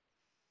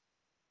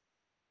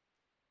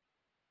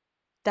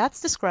 That's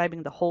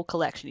describing the whole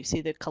collection. You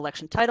see the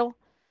collection title,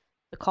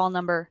 the call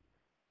number,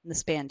 and the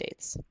span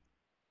dates.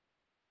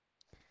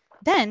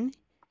 Then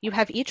you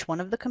have each one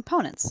of the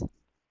components.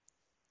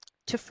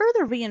 To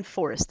further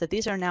reinforce that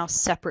these are now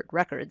separate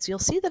records, you'll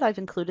see that I've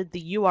included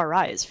the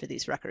URIs for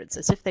these records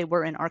as if they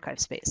were in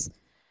ArchivesSpace.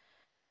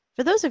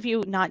 For those of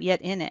you not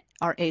yet in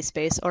our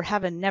A-space or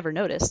haven't never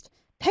noticed,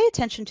 pay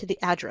attention to the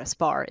address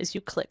bar as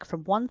you click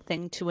from one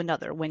thing to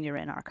another when you're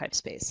in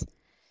ArchivesSpace.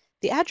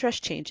 The address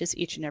changes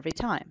each and every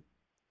time.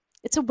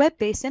 It's a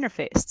web-based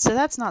interface, so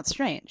that's not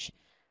strange,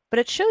 but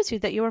it shows you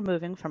that you are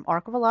moving from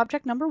archival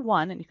object number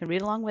 1, and you can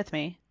read along with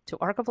me, to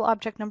archival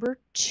object number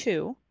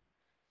 2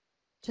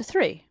 to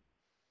 3,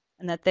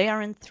 and that they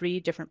are in 3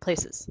 different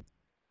places.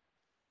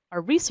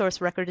 Our resource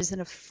record is in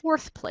a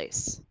 4th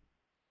place.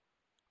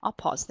 I'll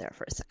pause there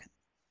for a second.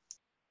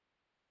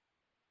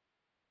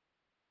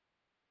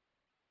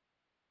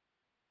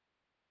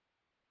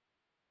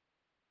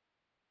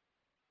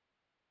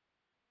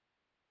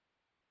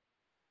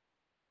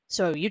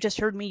 So you just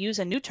heard me use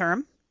a new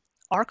term,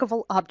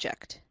 archival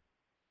object.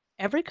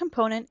 Every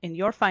component in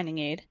your finding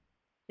aid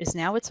is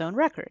now its own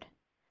record,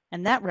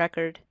 and that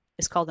record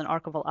is called an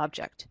archival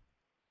object.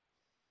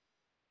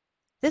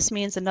 This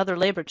means another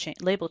label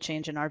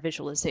change in our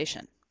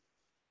visualization.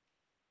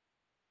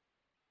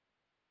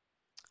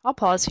 I'll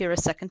pause here a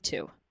second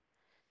too.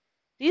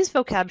 These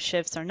vocab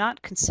shifts are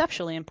not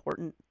conceptually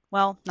important.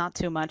 Well, not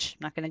too much.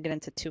 I'm not going to get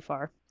into too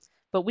far.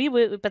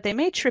 But they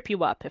may trip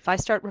you up if I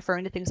start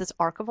referring to things as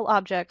archival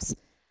objects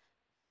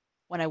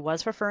when I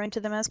was referring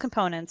to them as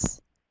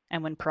components,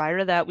 and when prior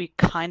to that we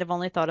kind of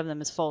only thought of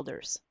them as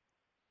folders.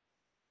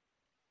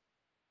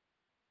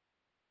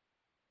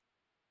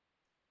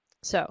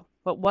 So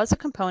what was a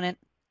component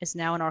is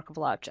now an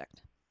archival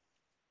object.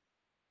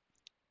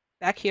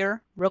 Back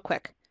here, real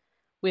quick,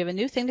 we have a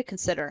new thing to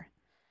consider.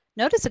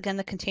 Notice again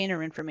the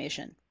container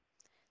information.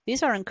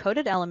 These are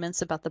encoded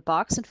elements about the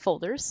box and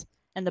folders,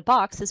 and the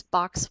box is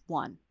box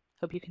 1.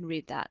 Hope you can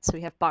read that. So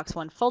we have box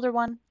 1, folder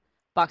 1,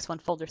 box 1,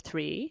 folder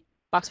 3,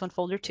 box 1,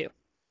 folder 2.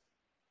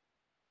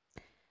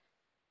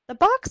 The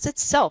box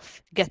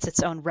itself gets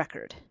its own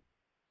record.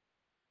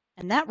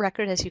 And that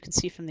record, as you can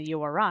see from the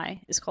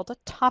URI, is called a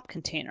top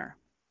container.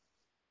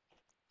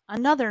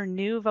 Another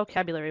new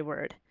vocabulary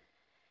word.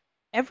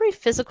 Every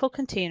physical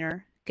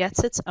container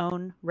gets its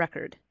own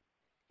record.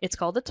 It's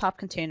called a top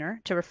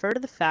container to refer to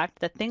the fact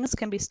that things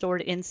can be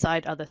stored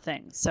inside other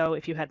things. So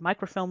if you had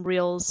microfilm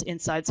reels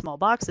inside small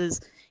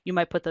boxes, you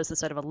might put those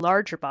inside of a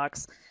larger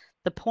box.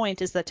 The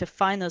point is that to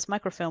find those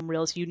microfilm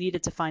reels, you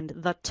needed to find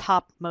the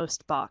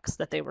topmost box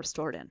that they were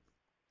stored in.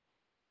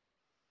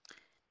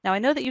 Now I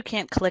know that you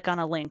can't click on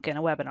a link in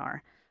a webinar,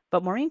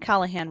 but Maureen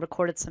Callahan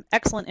recorded some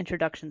excellent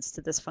introductions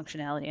to this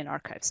functionality in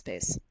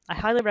ArchivesSpace. I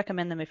highly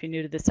recommend them if you're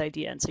new to this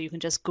idea, and so you can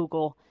just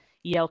Google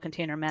Yale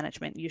Container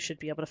Management. You should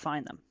be able to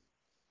find them.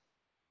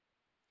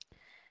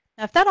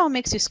 Now, if that all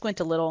makes you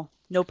squint a little,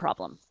 no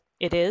problem.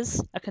 It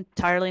is an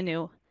entirely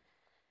new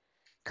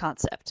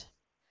concept.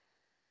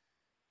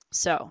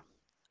 So,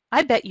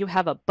 I bet you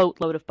have a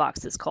boatload of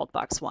boxes called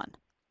box 1.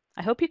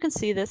 I hope you can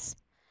see this,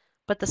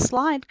 but the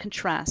slide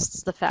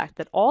contrasts the fact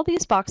that all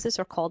these boxes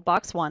are called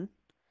box 1,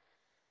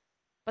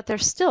 but they're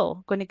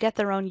still going to get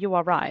their own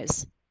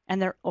URIs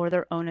and their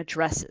own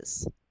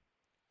addresses.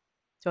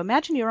 So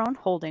imagine your own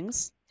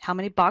holdings, how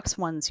many box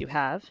 1s you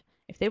have.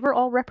 If they were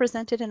all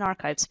represented in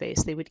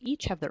ArchivesSpace, they would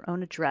each have their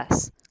own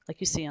address,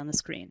 like you see on the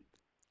screen.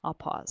 I'll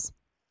pause.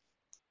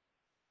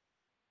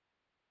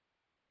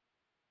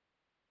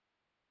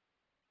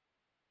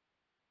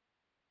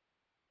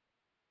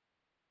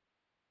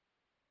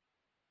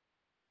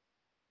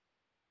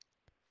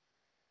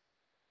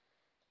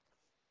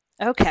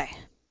 Okay,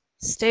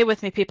 stay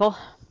with me, people.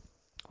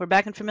 We're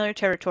back in familiar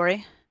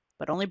territory,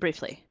 but only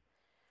briefly.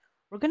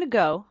 We're going to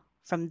go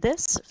from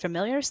this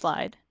familiar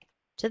slide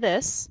to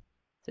this,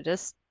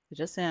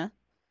 alrighty.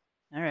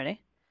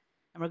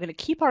 And we're going to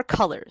keep our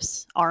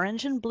colors,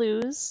 orange and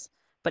blues,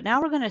 but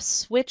now we're going to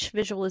switch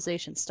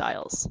visualization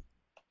styles.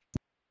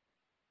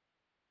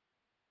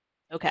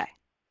 Okay,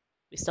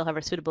 we still have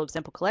our suitable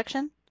example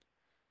collection.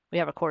 We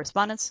have our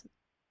correspondence,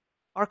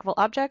 archival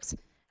objects,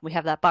 and we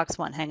have that box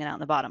 1 hanging out in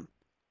the bottom.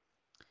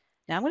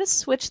 Now I'm going to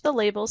switch the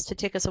labels to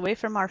take us away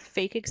from our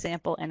fake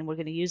example, and we're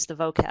going to use the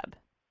vocab.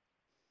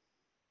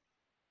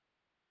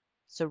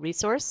 So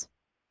resource,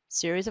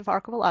 series of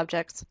archival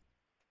objects,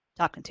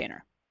 top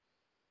container.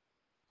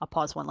 I'll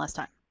pause one last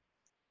time.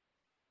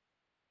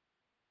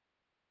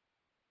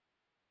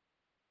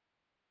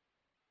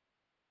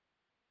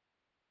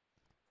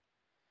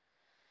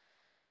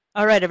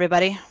 All right,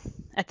 everybody.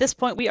 At this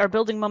point, we are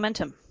building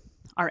momentum.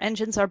 Our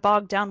engines are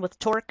bogged down with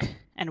torque,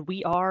 and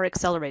we are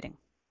accelerating.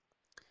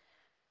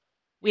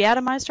 We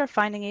atomized our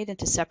finding aid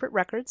into separate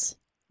records,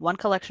 1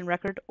 collection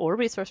record or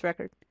resource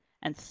record,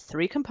 and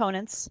 3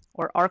 components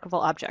or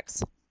archival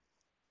objects.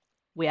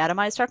 We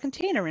atomized our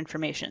container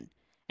information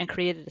and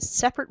created a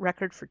separate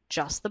record for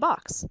just the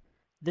box.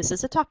 This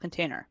is a top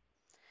container.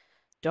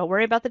 Don't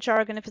worry about the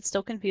jargon if it's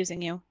still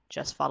confusing you,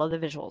 just follow the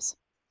visuals.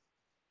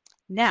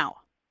 Now,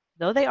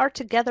 though they are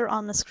together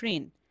on the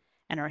screen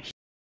and are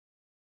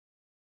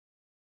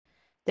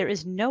There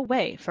is no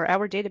way for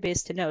our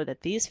database to know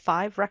that these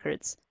 5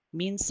 records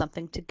mean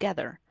something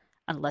together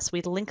unless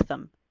we link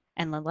them,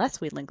 and unless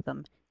we link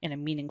them in a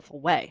meaningful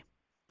way.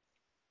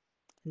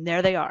 And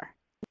there they are,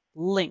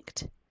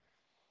 linked.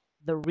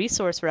 The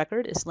resource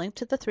record is linked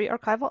to the 3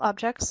 archival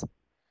objects,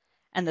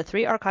 and the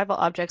 3 archival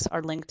objects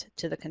are linked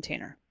to the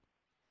container.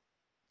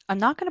 I'm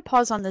not going to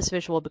pause on this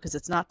visual because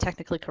it's not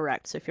technically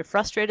correct, so if you're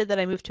frustrated that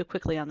I moved too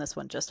quickly on this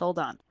one, just hold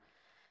on.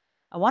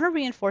 I want to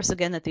reinforce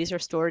again that these are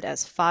stored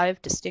as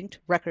 5 distinct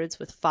records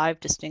with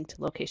 5 distinct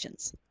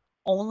locations.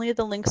 Only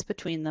the links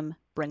between them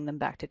bring them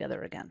back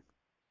together again.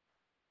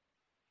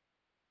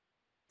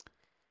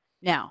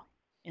 Now,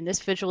 in this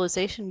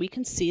visualization, we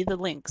can see the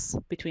links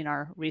between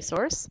our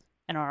resource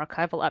and our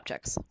archival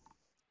objects.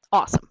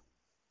 Awesome.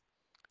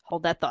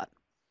 Hold that thought.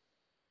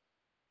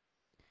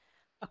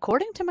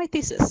 According to my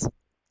thesis,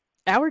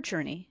 our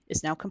journey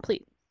is now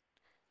complete.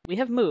 We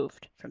have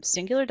moved from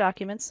singular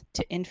documents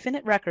to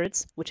infinite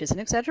records, which is an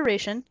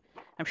exaggeration.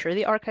 I'm sure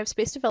the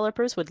ArchivesSpace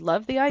developers would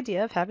love the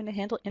idea of having to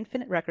handle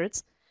infinite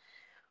records.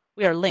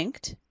 We are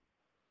linked,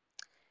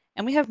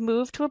 and we have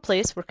moved to a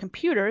place where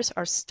computers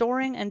are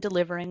storing and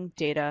delivering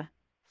data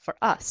for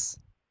us.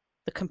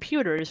 The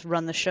computers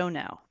run the show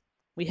now.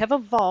 We have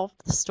evolved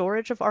the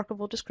storage of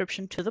archival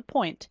description to the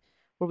point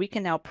where we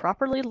can now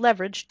properly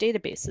leverage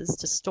databases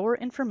to store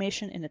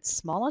information in its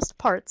smallest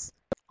parts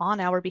on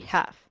our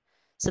behalf,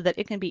 so that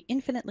it can be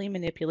infinitely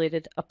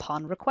manipulated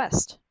upon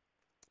request.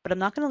 But I'm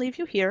not going to leave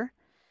you here.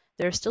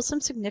 There are still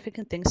some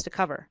significant things to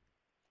cover.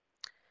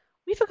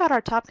 We forgot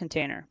our top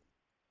container.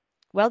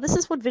 Well, this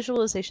is what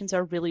visualizations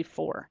are really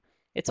for.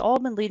 It's all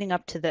been leading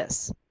up to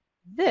this.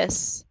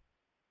 This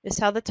is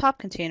how the top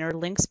container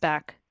links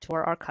back to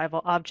our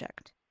archival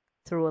object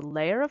through a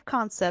layer of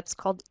concepts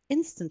called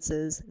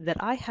instances that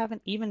I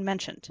haven't even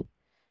mentioned.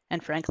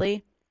 And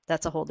frankly,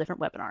 that's a whole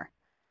different webinar.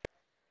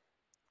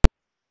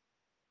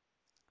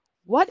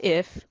 What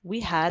if we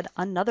had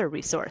another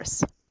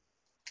resource?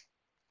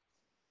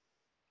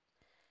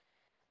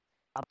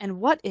 And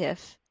what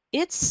if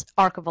its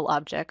archival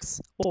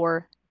objects,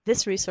 or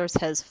this resource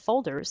has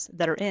folders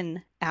that are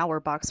in our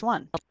box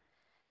 1?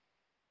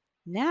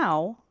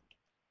 Now,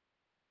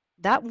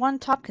 that one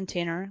top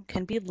container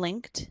can be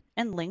linked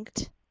and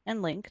linked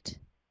and linked.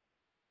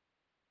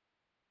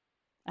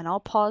 And I'll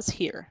pause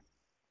here.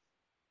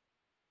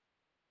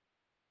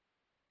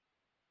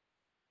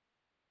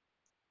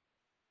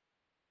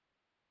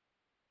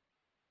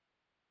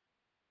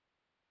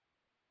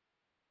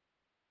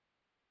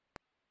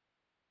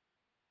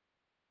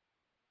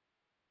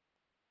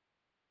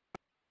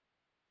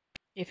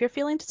 If you're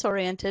feeling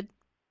disoriented,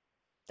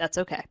 that's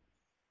okay.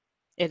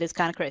 It is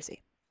kind of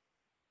crazy.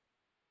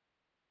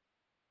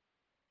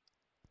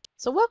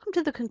 So welcome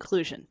to the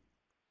conclusion.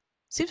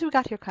 Seems we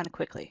got here kind of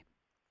quickly.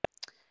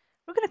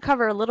 We're going to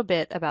cover a little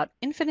bit about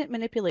infinite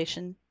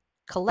manipulation,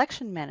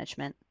 collection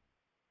management,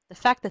 the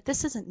fact that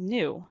this isn't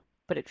new,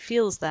 but it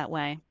feels that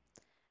way,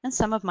 and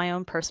some of my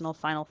own personal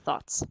final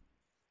thoughts.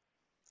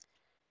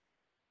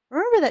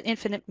 Remember that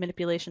infinite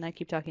manipulation I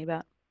keep talking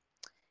about?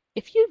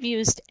 If you've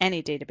used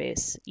any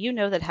database, you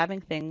know that having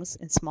things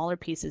in smaller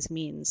pieces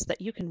means that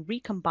you can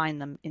recombine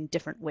them in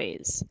different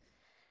ways.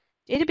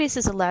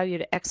 Databases allow you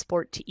to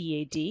export to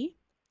EAD.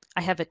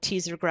 I have a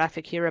teaser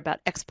graphic here about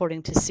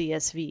exporting to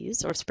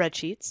CSVs or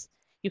spreadsheets.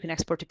 You can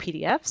export to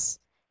PDFs,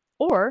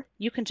 or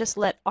you can just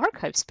let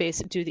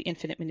ArchivesSpace do the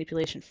infinite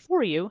manipulation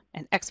for you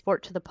and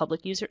export to the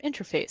public user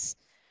interface,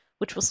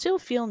 which will still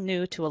feel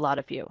new to a lot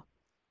of you.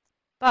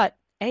 But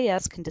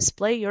AS can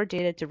display your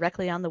data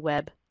directly on the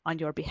web on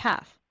your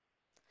behalf.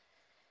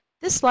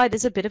 This slide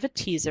is a bit of a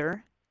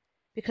teaser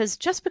because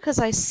just because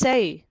I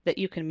say that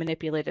you can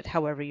manipulate it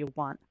however you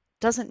want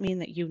doesn't mean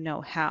that you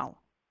know how.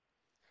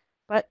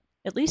 But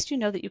at least you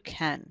know that you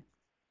can.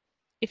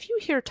 If you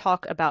hear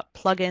talk about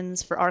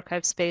plugins for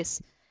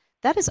ArchivesSpace,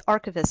 that is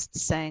archivists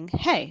saying,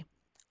 hey,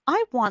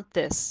 I want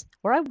this,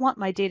 or I want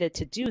my data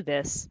to do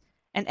this,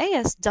 and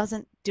AS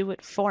doesn't do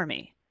it for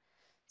me.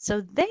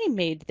 So they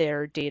made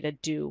their data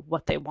do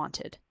what they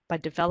wanted by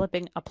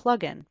developing a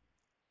plugin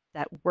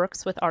that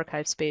works with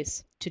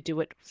ArchivesSpace to do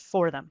it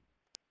for them.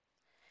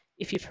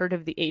 If you've heard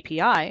of the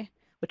API,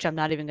 which I'm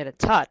not even going to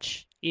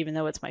touch, even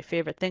though it's my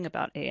favorite thing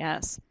about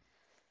AS,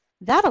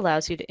 that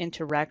allows you to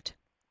interact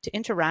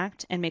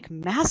and make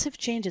massive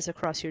changes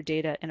across your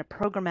data in a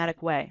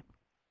programmatic way.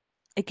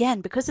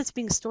 Again, because it's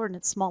being stored in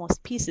its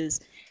smallest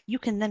pieces, you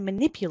can then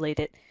manipulate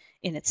it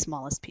in its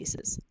smallest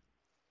pieces.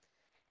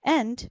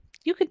 And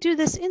you could do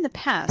this in the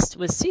past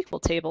with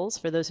SQL tables,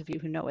 for those of you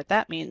who know what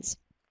that means.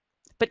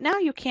 But now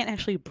you can't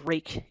actually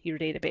break your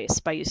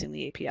database by using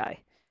the API,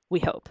 we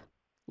hope.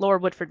 Laura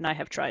Woodford and I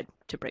have tried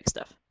to break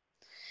stuff.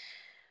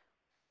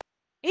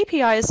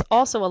 APIs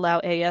also allow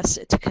AS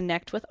to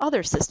connect with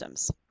other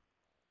systems.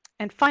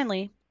 And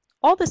finally,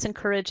 all this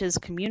encourages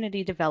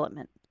community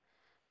development,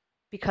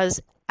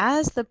 because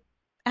as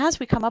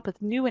we come up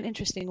with new and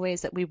interesting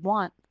ways that we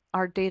want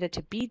our data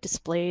to be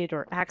displayed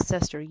or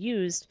accessed or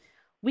used,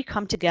 we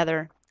come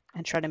together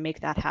and try to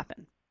make that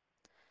happen.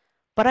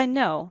 But I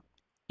know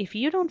if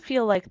you don't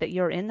feel like that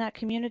you're in that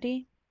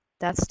community,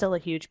 That's still a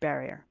huge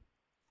barrier.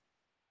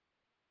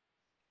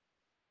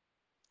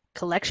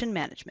 Collection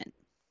management.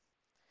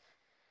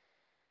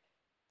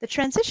 The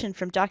transition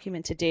from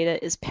document to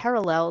data is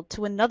parallel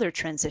to another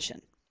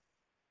transition.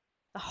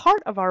 The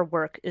heart of our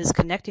work is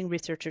connecting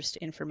researchers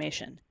to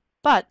information,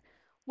 but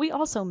we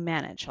also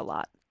manage a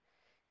lot.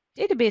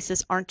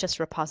 Databases aren't just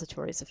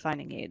repositories of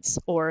finding aids,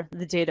 or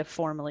the data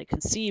formally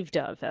conceived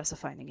of as a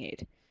finding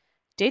aid.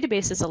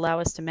 Databases allow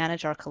us to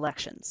manage our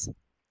collections.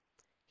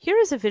 Here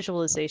is a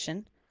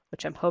visualization,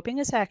 which I'm hoping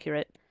is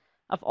accurate,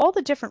 of all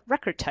the different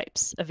record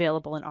types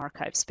available in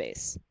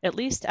ArchivesSpace, at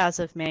least as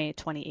of May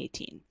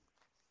 2018.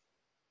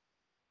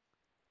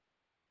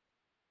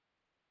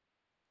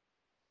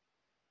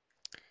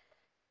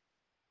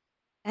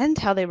 And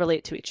how they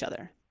relate to each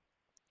other.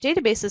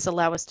 Databases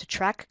allow us to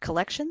track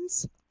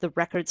collections, the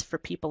records for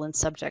people and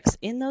subjects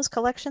in those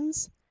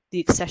collections, the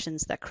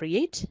accessions that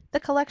create the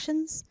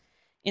collections,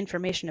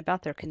 information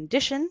about their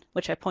condition,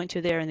 which I point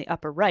to there in the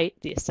upper right,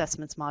 the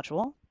assessments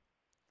module.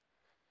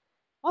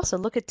 Also,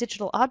 look at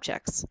digital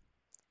objects.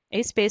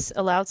 ASpace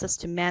allows us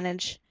to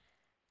manage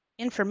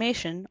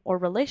information or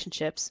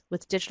relationships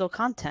with digital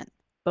content,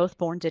 both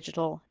born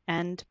digital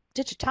and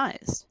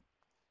digitized.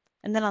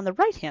 And then on the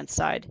right-hand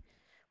side,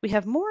 we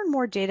have more and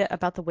more data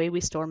about the way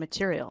we store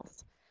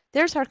materials.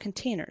 There's our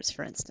containers,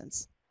 for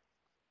instance.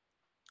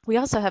 We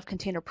also have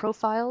container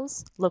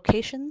profiles,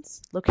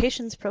 locations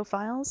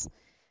profiles.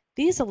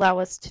 These allow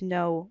us to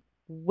know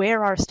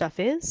where our stuff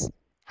is,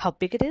 how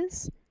big it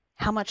is,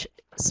 how much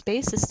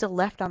space is still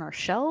left on our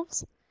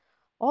shelves,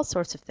 all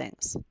sorts of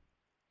things.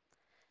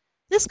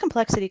 This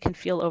complexity can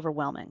feel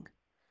overwhelming.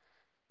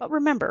 But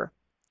remember,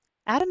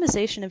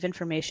 atomization of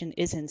information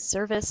is in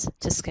service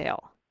to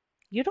scale.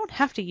 You don't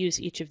have to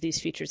use each of these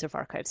features of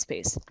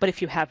ArchivesSpace, but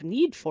if you have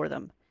need for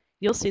them,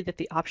 you'll see that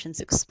the options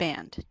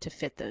expand to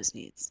fit those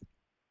needs.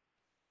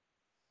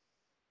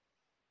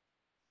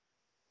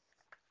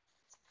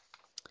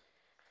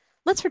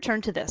 Let's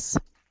return to this.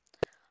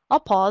 I'll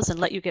pause and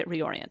let you get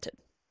reoriented.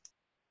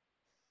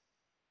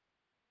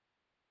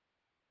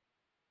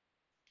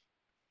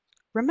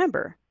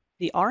 Remember,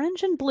 the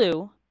orange and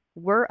blue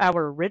were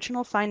our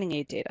original finding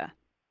aid data.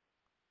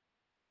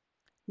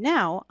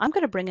 Now I'm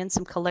going to bring in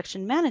some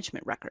collection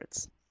management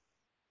records.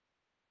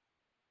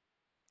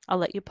 I'll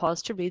let you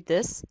pause to read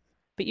this,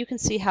 but you can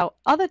see how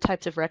other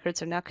types of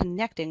records are now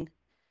connecting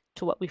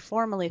to what we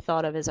formerly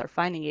thought of as our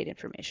finding aid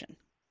information.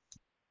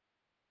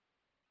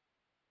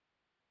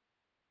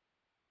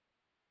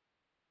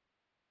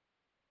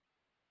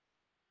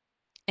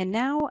 And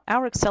now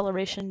our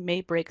acceleration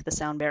may break the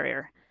sound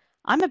barrier.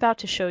 I'm about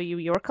to show you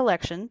your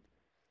collection,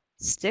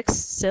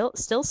 still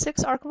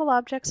 6 archival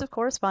objects of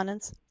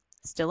correspondence,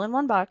 still in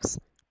one box,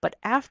 but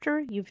after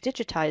you've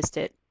digitized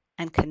it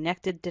and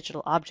connected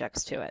digital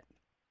objects to it.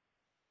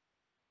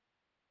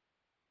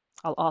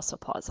 I'll also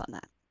pause on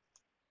that.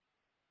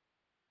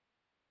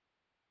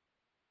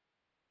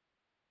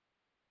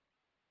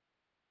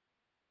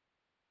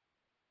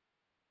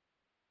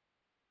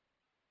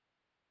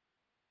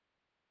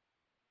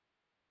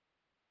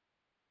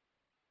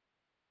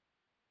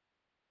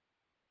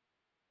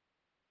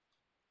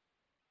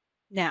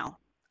 Now,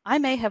 I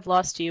may have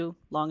lost you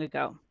long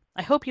ago.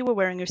 I hope you were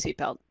wearing your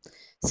seatbelt.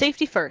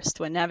 Safety first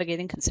when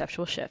navigating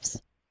conceptual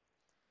shifts.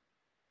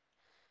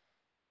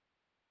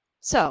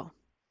 So,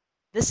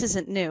 this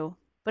isn't new,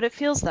 but it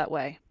feels that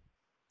way.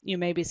 You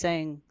may be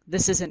saying,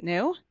 this isn't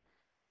new?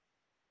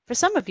 For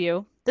some of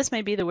you, this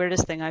may be the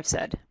weirdest thing I've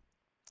said.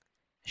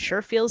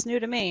 Sure feels new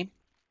to me.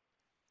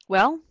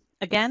 Well,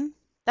 again,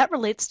 that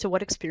relates to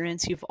what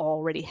experience you've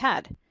already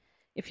had.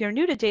 If you're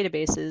new to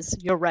databases,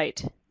 you're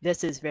right,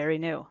 this is very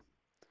new.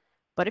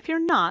 But if you're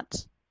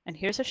not, and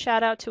here's a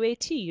shout out to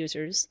AT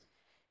users,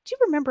 do you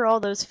remember all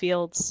those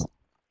fields?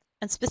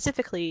 And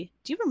specifically,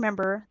 do you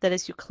remember that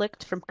as you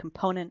clicked from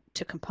component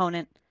to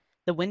component,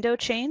 the window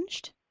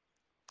changed?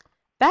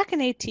 Back in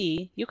AT,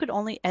 you could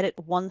only edit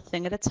one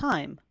thing at a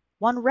time,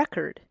 one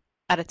record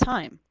at a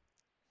time.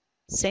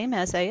 Same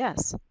as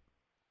AS.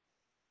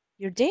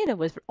 Your data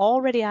was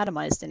already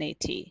atomized in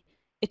AT.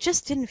 It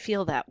just didn't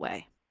feel that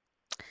way.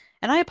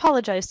 And I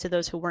apologize to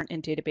those who weren't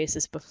in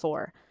databases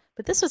before,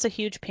 but this was a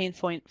huge pain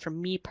point for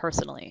me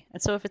personally.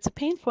 And so if it's a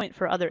pain point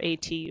for other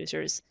AT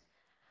users,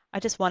 I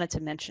just wanted to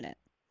mention it.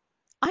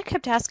 I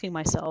kept asking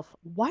myself,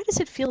 why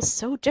does it feel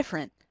so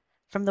different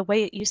from the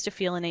way it used to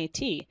feel in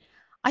AT?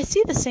 I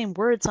see the same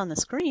words on the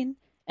screen,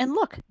 and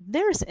look,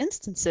 there's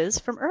instances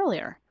from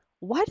earlier.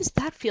 Why does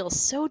that feel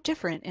so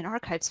different in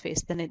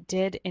ArchivesSpace than it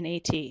did in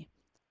AT?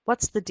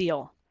 What's the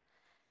deal?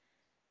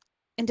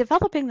 In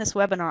developing this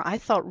webinar, I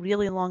thought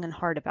really long and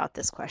hard about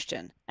this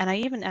question, and I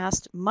even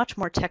asked much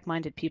more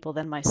tech-minded people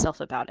than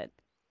myself about it.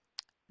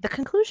 The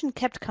conclusion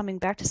kept coming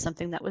back to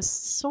something that was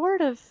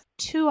sort of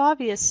too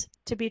obvious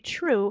to be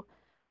true,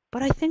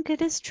 but I think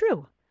it is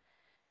true.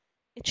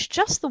 It's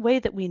just the way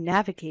that we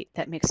navigate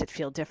that makes it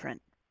feel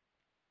different.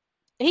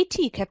 AT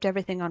kept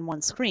everything on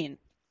one screen.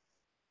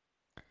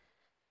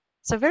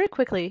 So very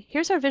quickly,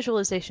 here's our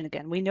visualization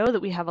again. We know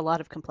that we have a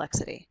lot of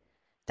complexity.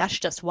 That's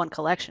just one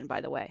collection,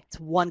 by the way. It's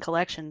one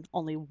collection,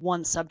 only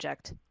one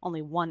subject,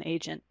 only one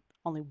agent,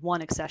 only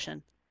one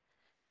accession.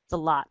 It's a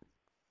lot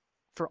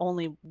for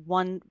only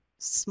one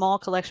small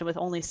collection with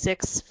only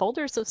 6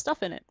 folders of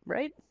stuff in it,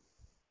 right?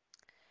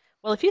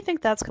 Well, if you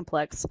think that's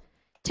complex,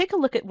 take a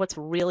look at what's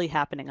really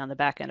happening on the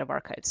back end of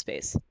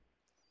ArchivesSpace.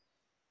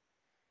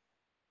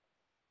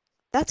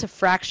 That's a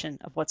fraction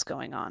of what's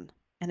going on.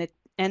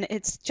 And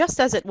it's just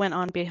as it went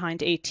on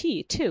behind AT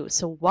too.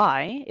 So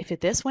why, if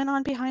this went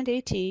on behind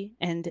AT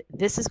and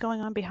this is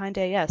going on behind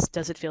AS,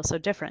 does it feel so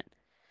different?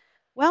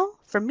 Well,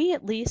 for me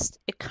at least,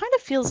 it kind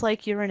of feels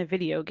like you're in a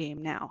video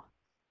game now.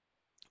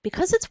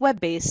 Because it's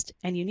web-based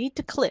and you need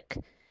to click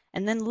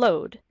and then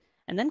load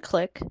and then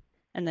click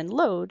and then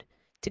load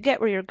to get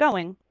where you're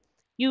going,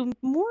 you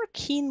more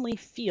keenly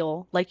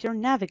feel like you're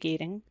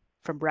navigating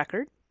from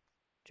record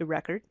to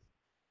record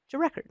to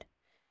record.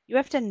 You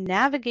have to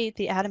navigate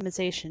the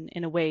atomization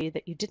in a way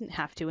that you didn't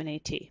have to in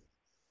AT.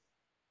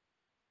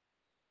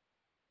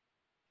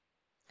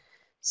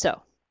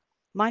 So,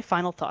 my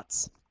final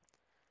thoughts.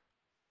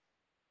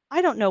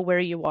 I don't know where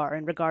you are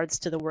in regards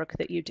to the work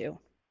that you do.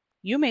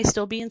 You may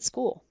still be in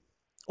school,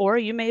 or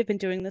you may have been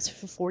doing this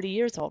for 40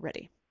 years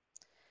already.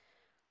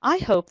 I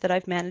hope that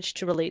I've managed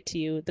to relate to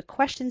you the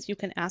questions you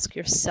can ask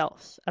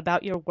yourself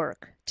about your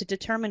work to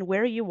determine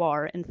where you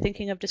are in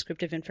thinking of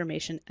descriptive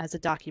information as a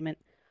document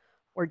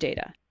or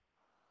data.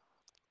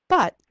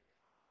 But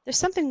there's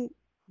something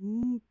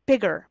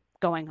bigger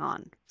going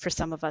on for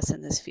some of us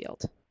in this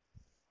field.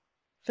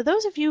 For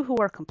those of you who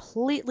are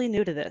completely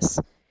new to this,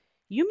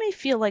 you may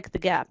feel like the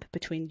gap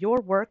between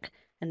your work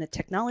and the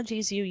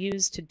technologies you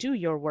use to do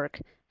your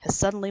work has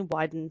suddenly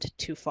widened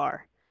too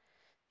far.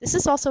 This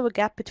is also a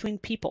gap between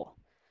people,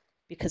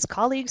 because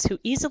colleagues who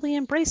easily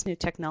embrace new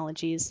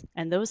technologies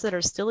and those that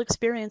are still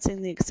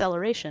experiencing the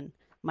acceleration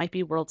might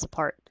be worlds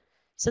apart.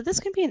 So this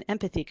can be an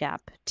empathy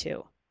gap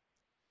too.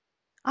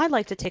 I'd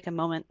like to take a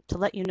moment to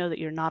let you know that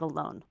you're not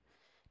alone,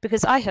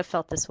 because I have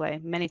felt this way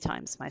many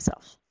times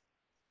myself.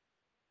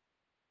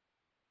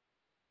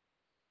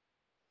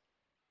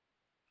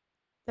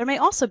 There may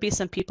also be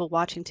some people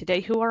watching today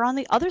who are on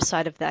the other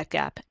side of that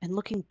gap and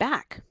looking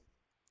back.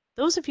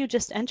 Those of you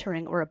just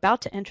entering or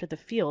about to enter the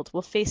field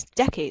will face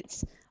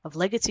decades of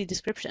legacy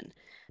description,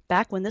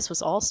 back when this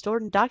was all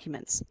stored in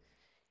documents.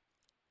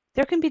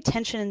 There can be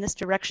tension in this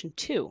direction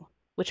too,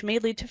 which may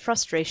lead to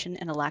frustration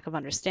and a lack of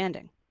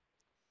understanding.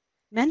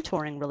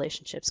 Mentoring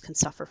relationships can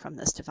suffer from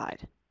this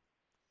divide.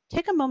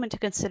 Take a moment to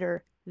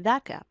consider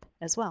that gap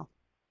as well.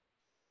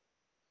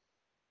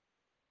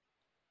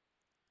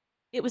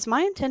 It was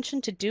my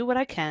intention to do what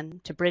I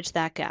can to bridge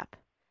that gap,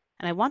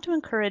 and I want to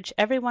encourage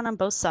everyone on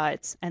both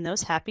sides and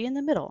those happy in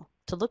the middle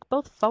to look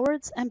both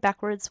forwards and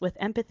backwards with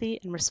empathy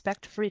and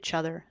respect for each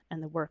other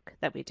and the work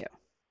that we do.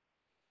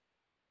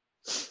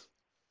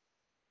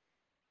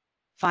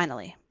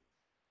 Finally,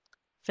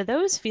 for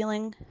those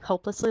feeling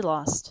hopelessly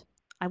lost,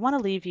 I want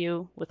to leave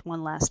you with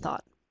one last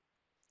thought.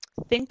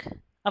 Think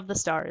of the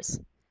stars.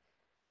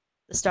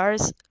 The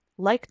stars,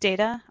 like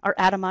data, are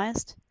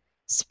atomized,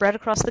 spread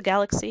across the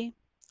galaxy,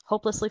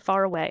 hopelessly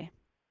far away.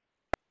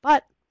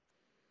 But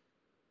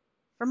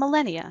for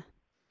millennia,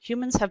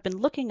 humans have been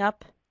looking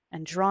up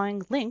and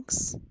drawing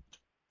links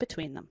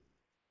between them.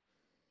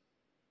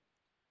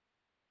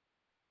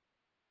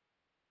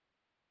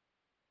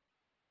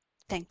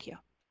 Thank you.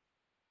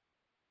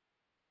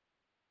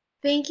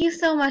 Thank you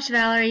so much,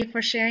 Valerie,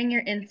 for sharing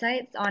your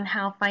insights on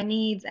how finding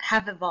needs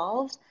have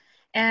evolved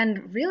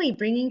and really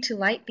bringing to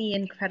light the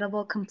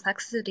incredible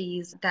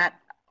complexities that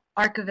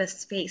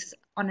archivists face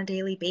on a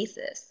daily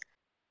basis.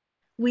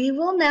 We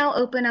will now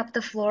open up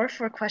the floor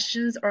for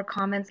questions or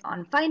comments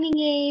on finding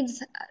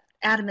aids,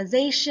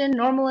 atomization,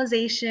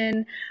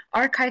 normalization,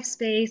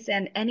 ArchivesSpace,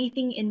 and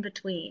anything in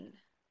between.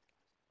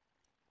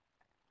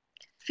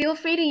 Feel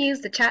free to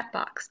use the chat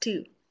box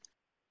too.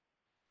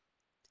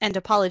 And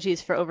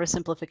apologies for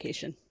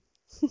oversimplification.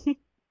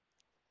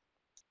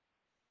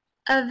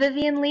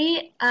 Vivian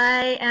Lee,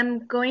 I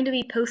am going to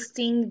be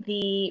posting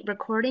the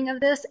recording of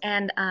this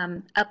and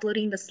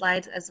uploading the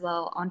slides as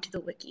well onto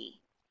the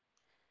wiki.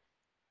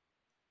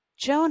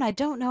 Joan, I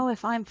don't know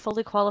if I'm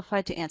fully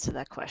qualified to answer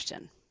that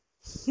question.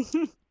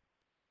 The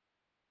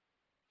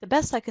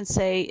best I can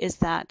say is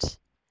that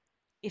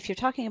if you're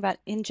talking about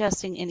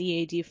ingesting an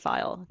EAD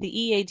file, the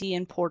EAD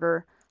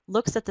importer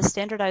looks at the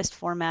standardized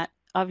format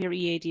of your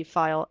EAD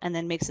file and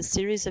then makes a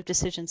series of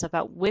decisions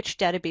about which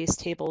database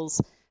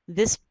tables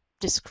this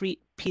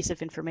discrete piece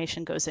of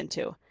information goes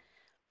into.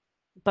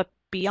 But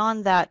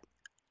beyond that,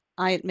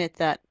 I admit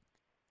that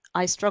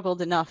I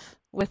struggled enough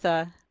with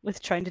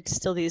trying to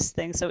distill these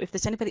things. So if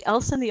there's anybody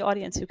else in the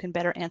audience who can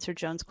better answer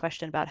Joan's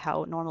question about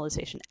how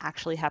normalization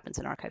actually happens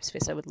in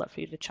ArchivesSpace, I would love for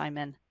you to chime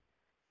in.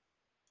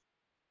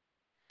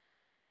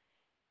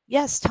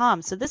 Yes,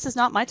 Tom. So this is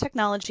not my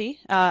technology.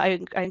 I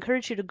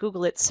encourage you to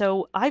Google it.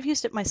 So I've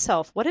used it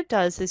myself. What it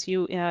does is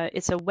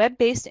it's a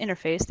web-based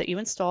interface that you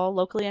install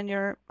locally on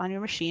your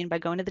machine by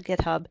going to the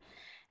GitHub,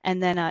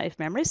 and then if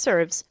memory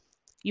serves,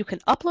 you can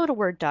upload a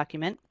Word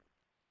document.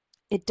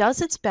 It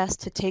does its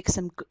best to take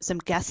some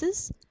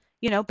guesses.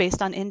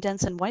 based on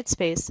indents and white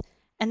space.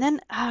 And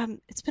then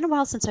it's been a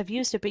while since I've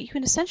used it, but you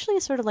can essentially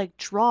sort of like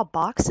draw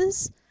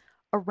boxes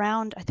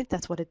around, I think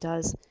that's what it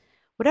does.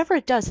 Whatever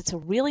it does, it's a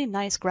really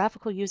nice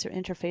graphical user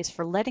interface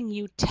for letting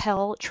you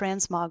tell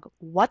Transmog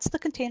what's the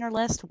container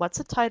list,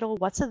 what's a title,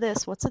 what's a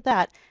this, what's a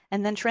that,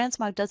 and then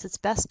Transmog does its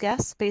best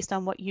guess based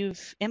on what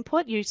you've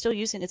input. You're still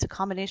using it's a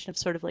combination of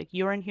sort of like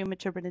your human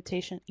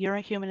interpretation,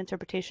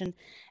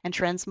 and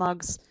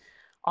Transmog's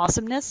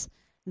awesomeness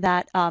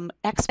that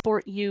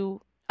export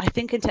you, I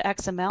think, into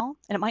XML.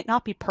 And it might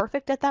not be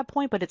perfect at that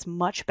point, but it's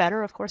much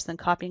better, of course, than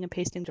copying and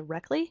pasting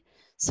directly.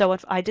 So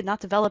if I did not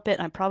develop it,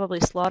 I'm probably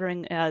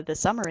slaughtering the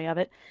summary of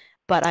it,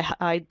 but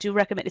I do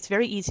recommend. It's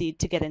very easy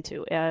to get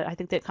into. I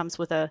think that it comes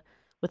with an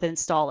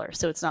installer,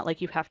 so it's not like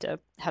you have to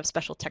have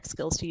special tech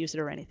skills to use it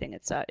or anything.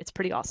 It's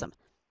pretty awesome.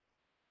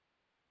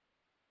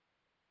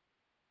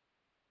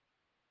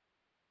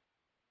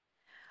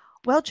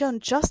 Well, Joan,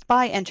 just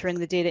by entering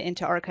the data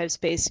into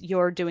ArchivesSpace,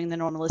 you're doing the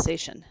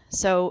normalization.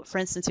 So, for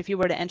instance, if you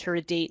were to enter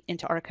a date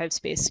into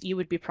ArchivesSpace, you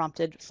would be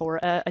prompted for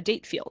a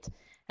date field,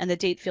 and the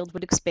date field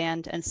would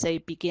expand and say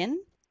begin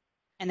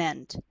and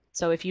end.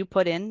 So if you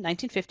put in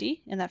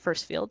 1950 in that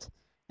first field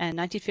and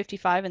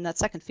 1955 in that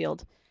second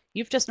field,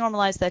 you've just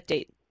normalized that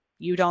date.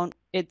 You don't,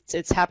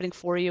 it's happening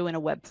for you in a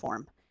web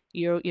form.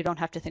 You don't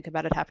have to think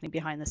about it happening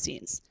behind the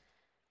scenes.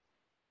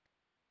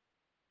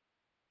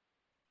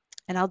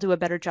 And I'll do a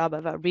better job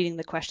of reading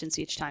the questions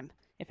each time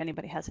if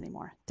anybody has any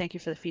more. Thank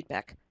you for the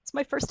feedback. It's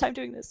my first time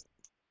doing this.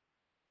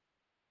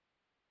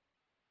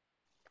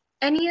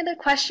 Any other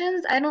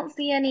questions? I don't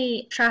see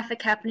any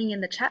traffic happening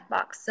in the chat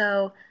box,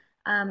 so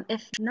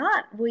if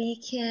not, we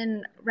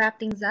can wrap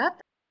things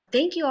up.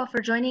 Thank you all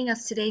for joining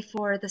us today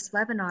for this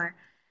webinar.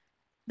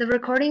 The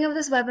recording of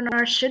this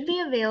webinar should be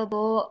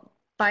available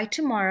by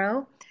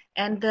tomorrow,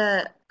 and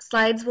the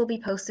slides will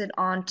be posted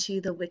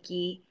onto the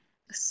wiki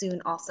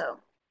soon also.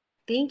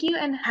 Thank you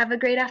and have a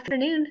great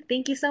afternoon.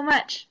 Thank you so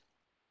much.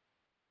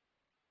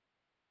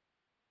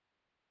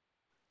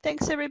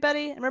 Thanks,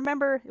 everybody. And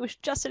remember, it was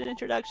just an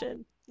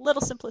introduction. A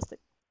little simplistic.